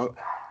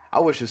 I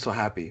was just so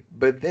happy.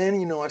 But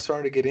then, I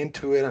started to get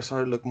into it. I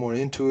started to look more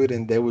into it.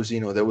 And there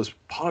was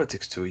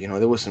politics too.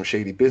 There was some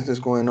shady business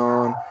going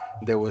on.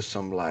 There was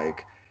some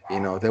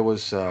there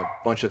was a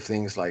bunch of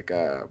things like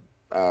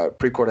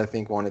Precourt, I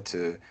think, wanted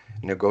to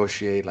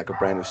negotiate like a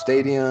brand new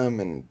stadium.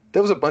 And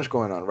there was a bunch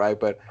going on, right?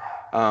 But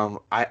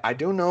I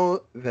do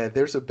know that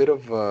there's a bit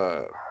of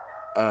a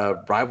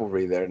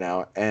rivalry there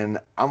now, and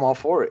I'm all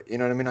for it. You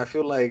know what I mean? I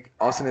feel like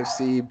Austin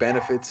FC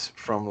benefits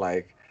from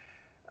like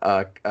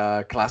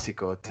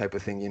Clásico type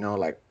of thing,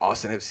 like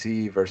Austin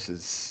FC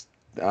versus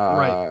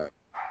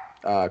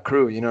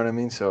Crew. You know what I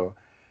mean? So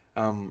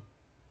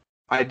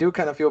I do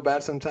kind of feel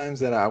bad sometimes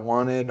that I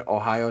wanted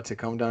Ohio to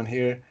come down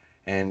here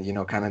and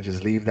kind of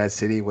just leave that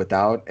city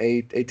without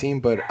a team.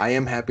 But I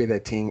am happy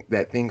that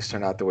things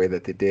turned out the way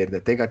that they did,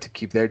 that they got to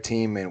keep their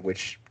team, and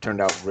which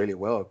turned out really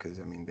well because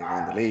they won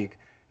the league.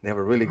 They have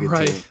a really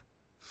good team,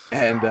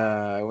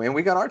 and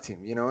we got our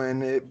team,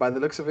 and by the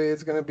looks of it,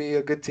 it's going to be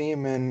a good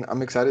team, and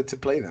I'm excited to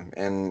play them.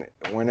 And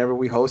whenever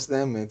we host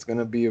them, it's going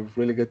to be a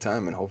really good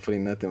time, and hopefully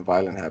nothing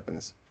violent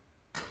happens.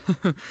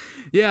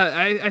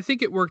 Yeah, I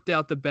think it worked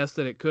out the best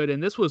that it could.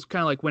 And this was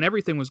kind of like when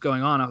everything was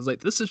going on, I was like,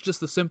 this is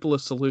just the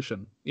simplest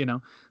solution,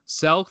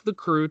 sell the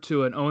Crew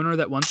to an owner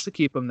that wants to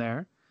keep them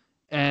there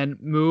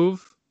and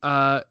move,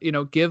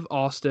 give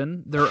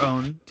Austin their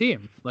own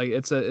team. Like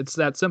it's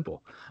that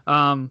simple.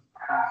 So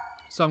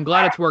I'm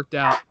glad it's worked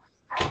out.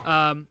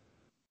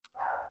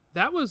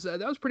 That was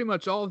pretty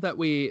much all that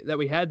we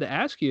had to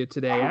ask you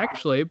today,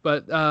 actually,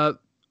 but,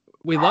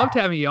 we loved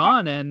having you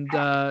on, and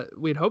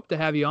we'd hope to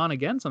have you on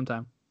again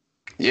sometime.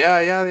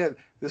 Yeah.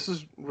 This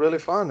was really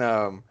fun.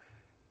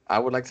 I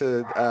would like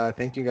to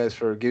thank you guys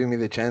for giving me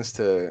the chance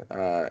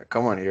to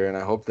come on here, and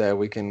I hope that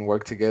we can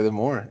work together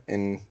more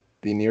in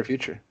the near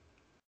future.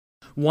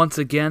 Once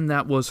again,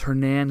 that was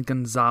Hernan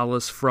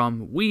Gonzalez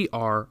from We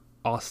Are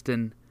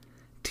Austin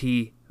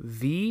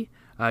TV.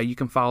 You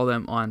can follow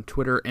them on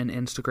Twitter and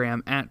Instagram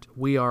at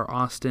We Are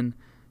Austin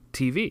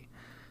TV.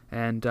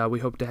 And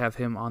we hope to have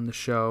him on the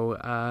show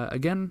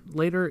again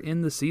later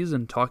in the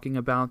season, talking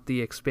about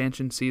the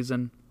expansion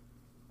season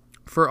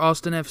for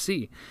Austin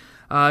FC.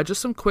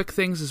 Just some quick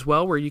things as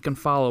well where you can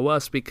follow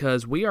us,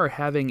 because we are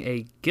having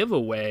a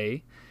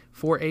giveaway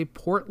for a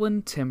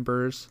Portland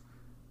Timbers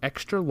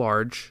extra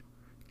large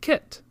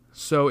kit.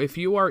 So if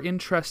you are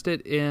interested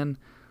in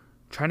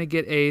trying to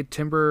get a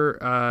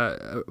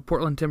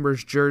Portland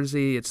Timbers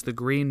jersey, it's the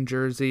green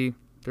jersey.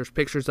 There's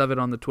pictures of it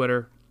on the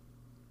Twitter.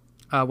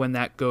 When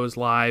that goes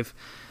live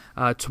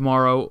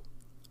tomorrow,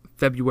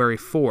 February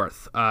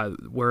 4th,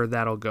 where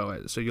that'll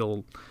go. So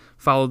you'll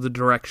follow the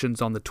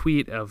directions on the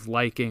tweet of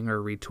liking or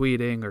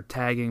retweeting or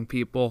tagging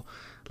people,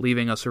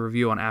 leaving us a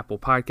review on Apple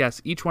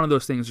Podcasts. Each one of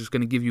those things is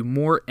going to give you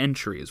more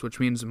entries, which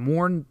means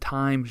more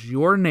times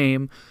your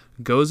name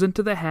goes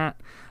into the hat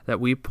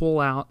that we pull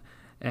out,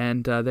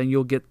 and then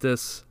you'll get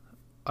this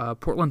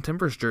Portland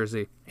Timbers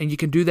jersey. And you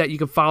can do that. You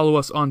can follow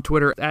us on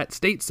Twitter at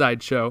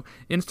Stateside Show,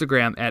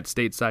 Instagram at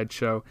Stateside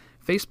Show,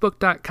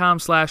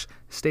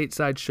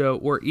 Facebook.com/Stateside Show,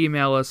 or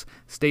email us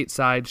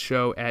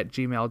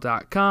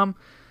statesideshow@gmail.com.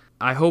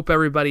 I hope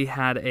everybody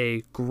had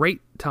a great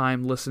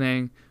time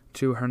listening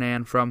to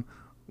Hernan from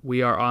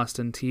We Are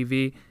Austin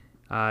TV.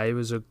 It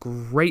was a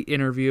great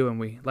interview,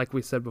 and like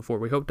we said before,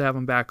 we hope to have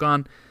him back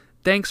on.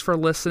 Thanks for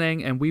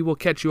listening, and we will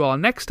catch you all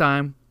next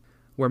time,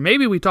 where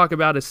maybe we talk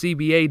about a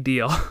CBA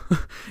deal.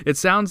 It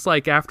sounds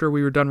like after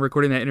we were done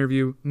recording that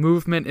interview,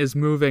 movement is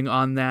moving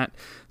on that.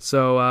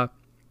 So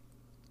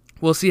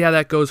we'll see how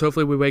that goes.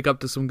 Hopefully we wake up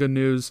to some good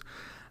news,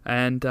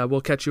 and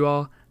we'll catch you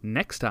all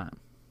next time.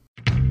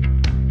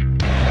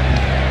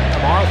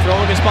 Kamara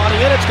throwing his body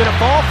in. It's going to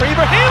fall for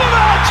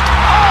Ibrahimovic.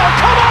 Oh,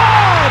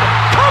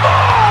 come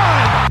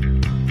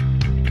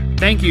on!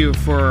 Thank you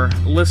for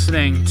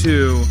listening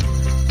to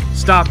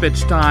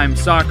Stoppage Time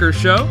Soccer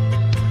Show.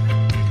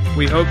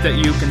 We hope that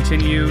you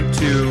continue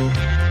to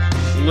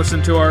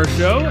listen to our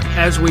show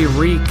as we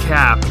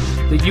recap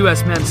the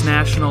U.S. men's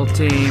national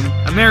team,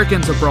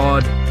 Americans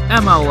abroad,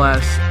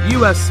 MLS,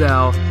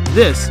 USL.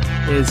 This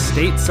is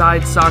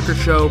Stateside Soccer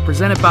Show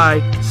presented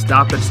by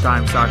Stoppage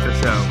Time Soccer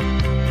Show.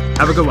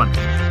 Have a good one.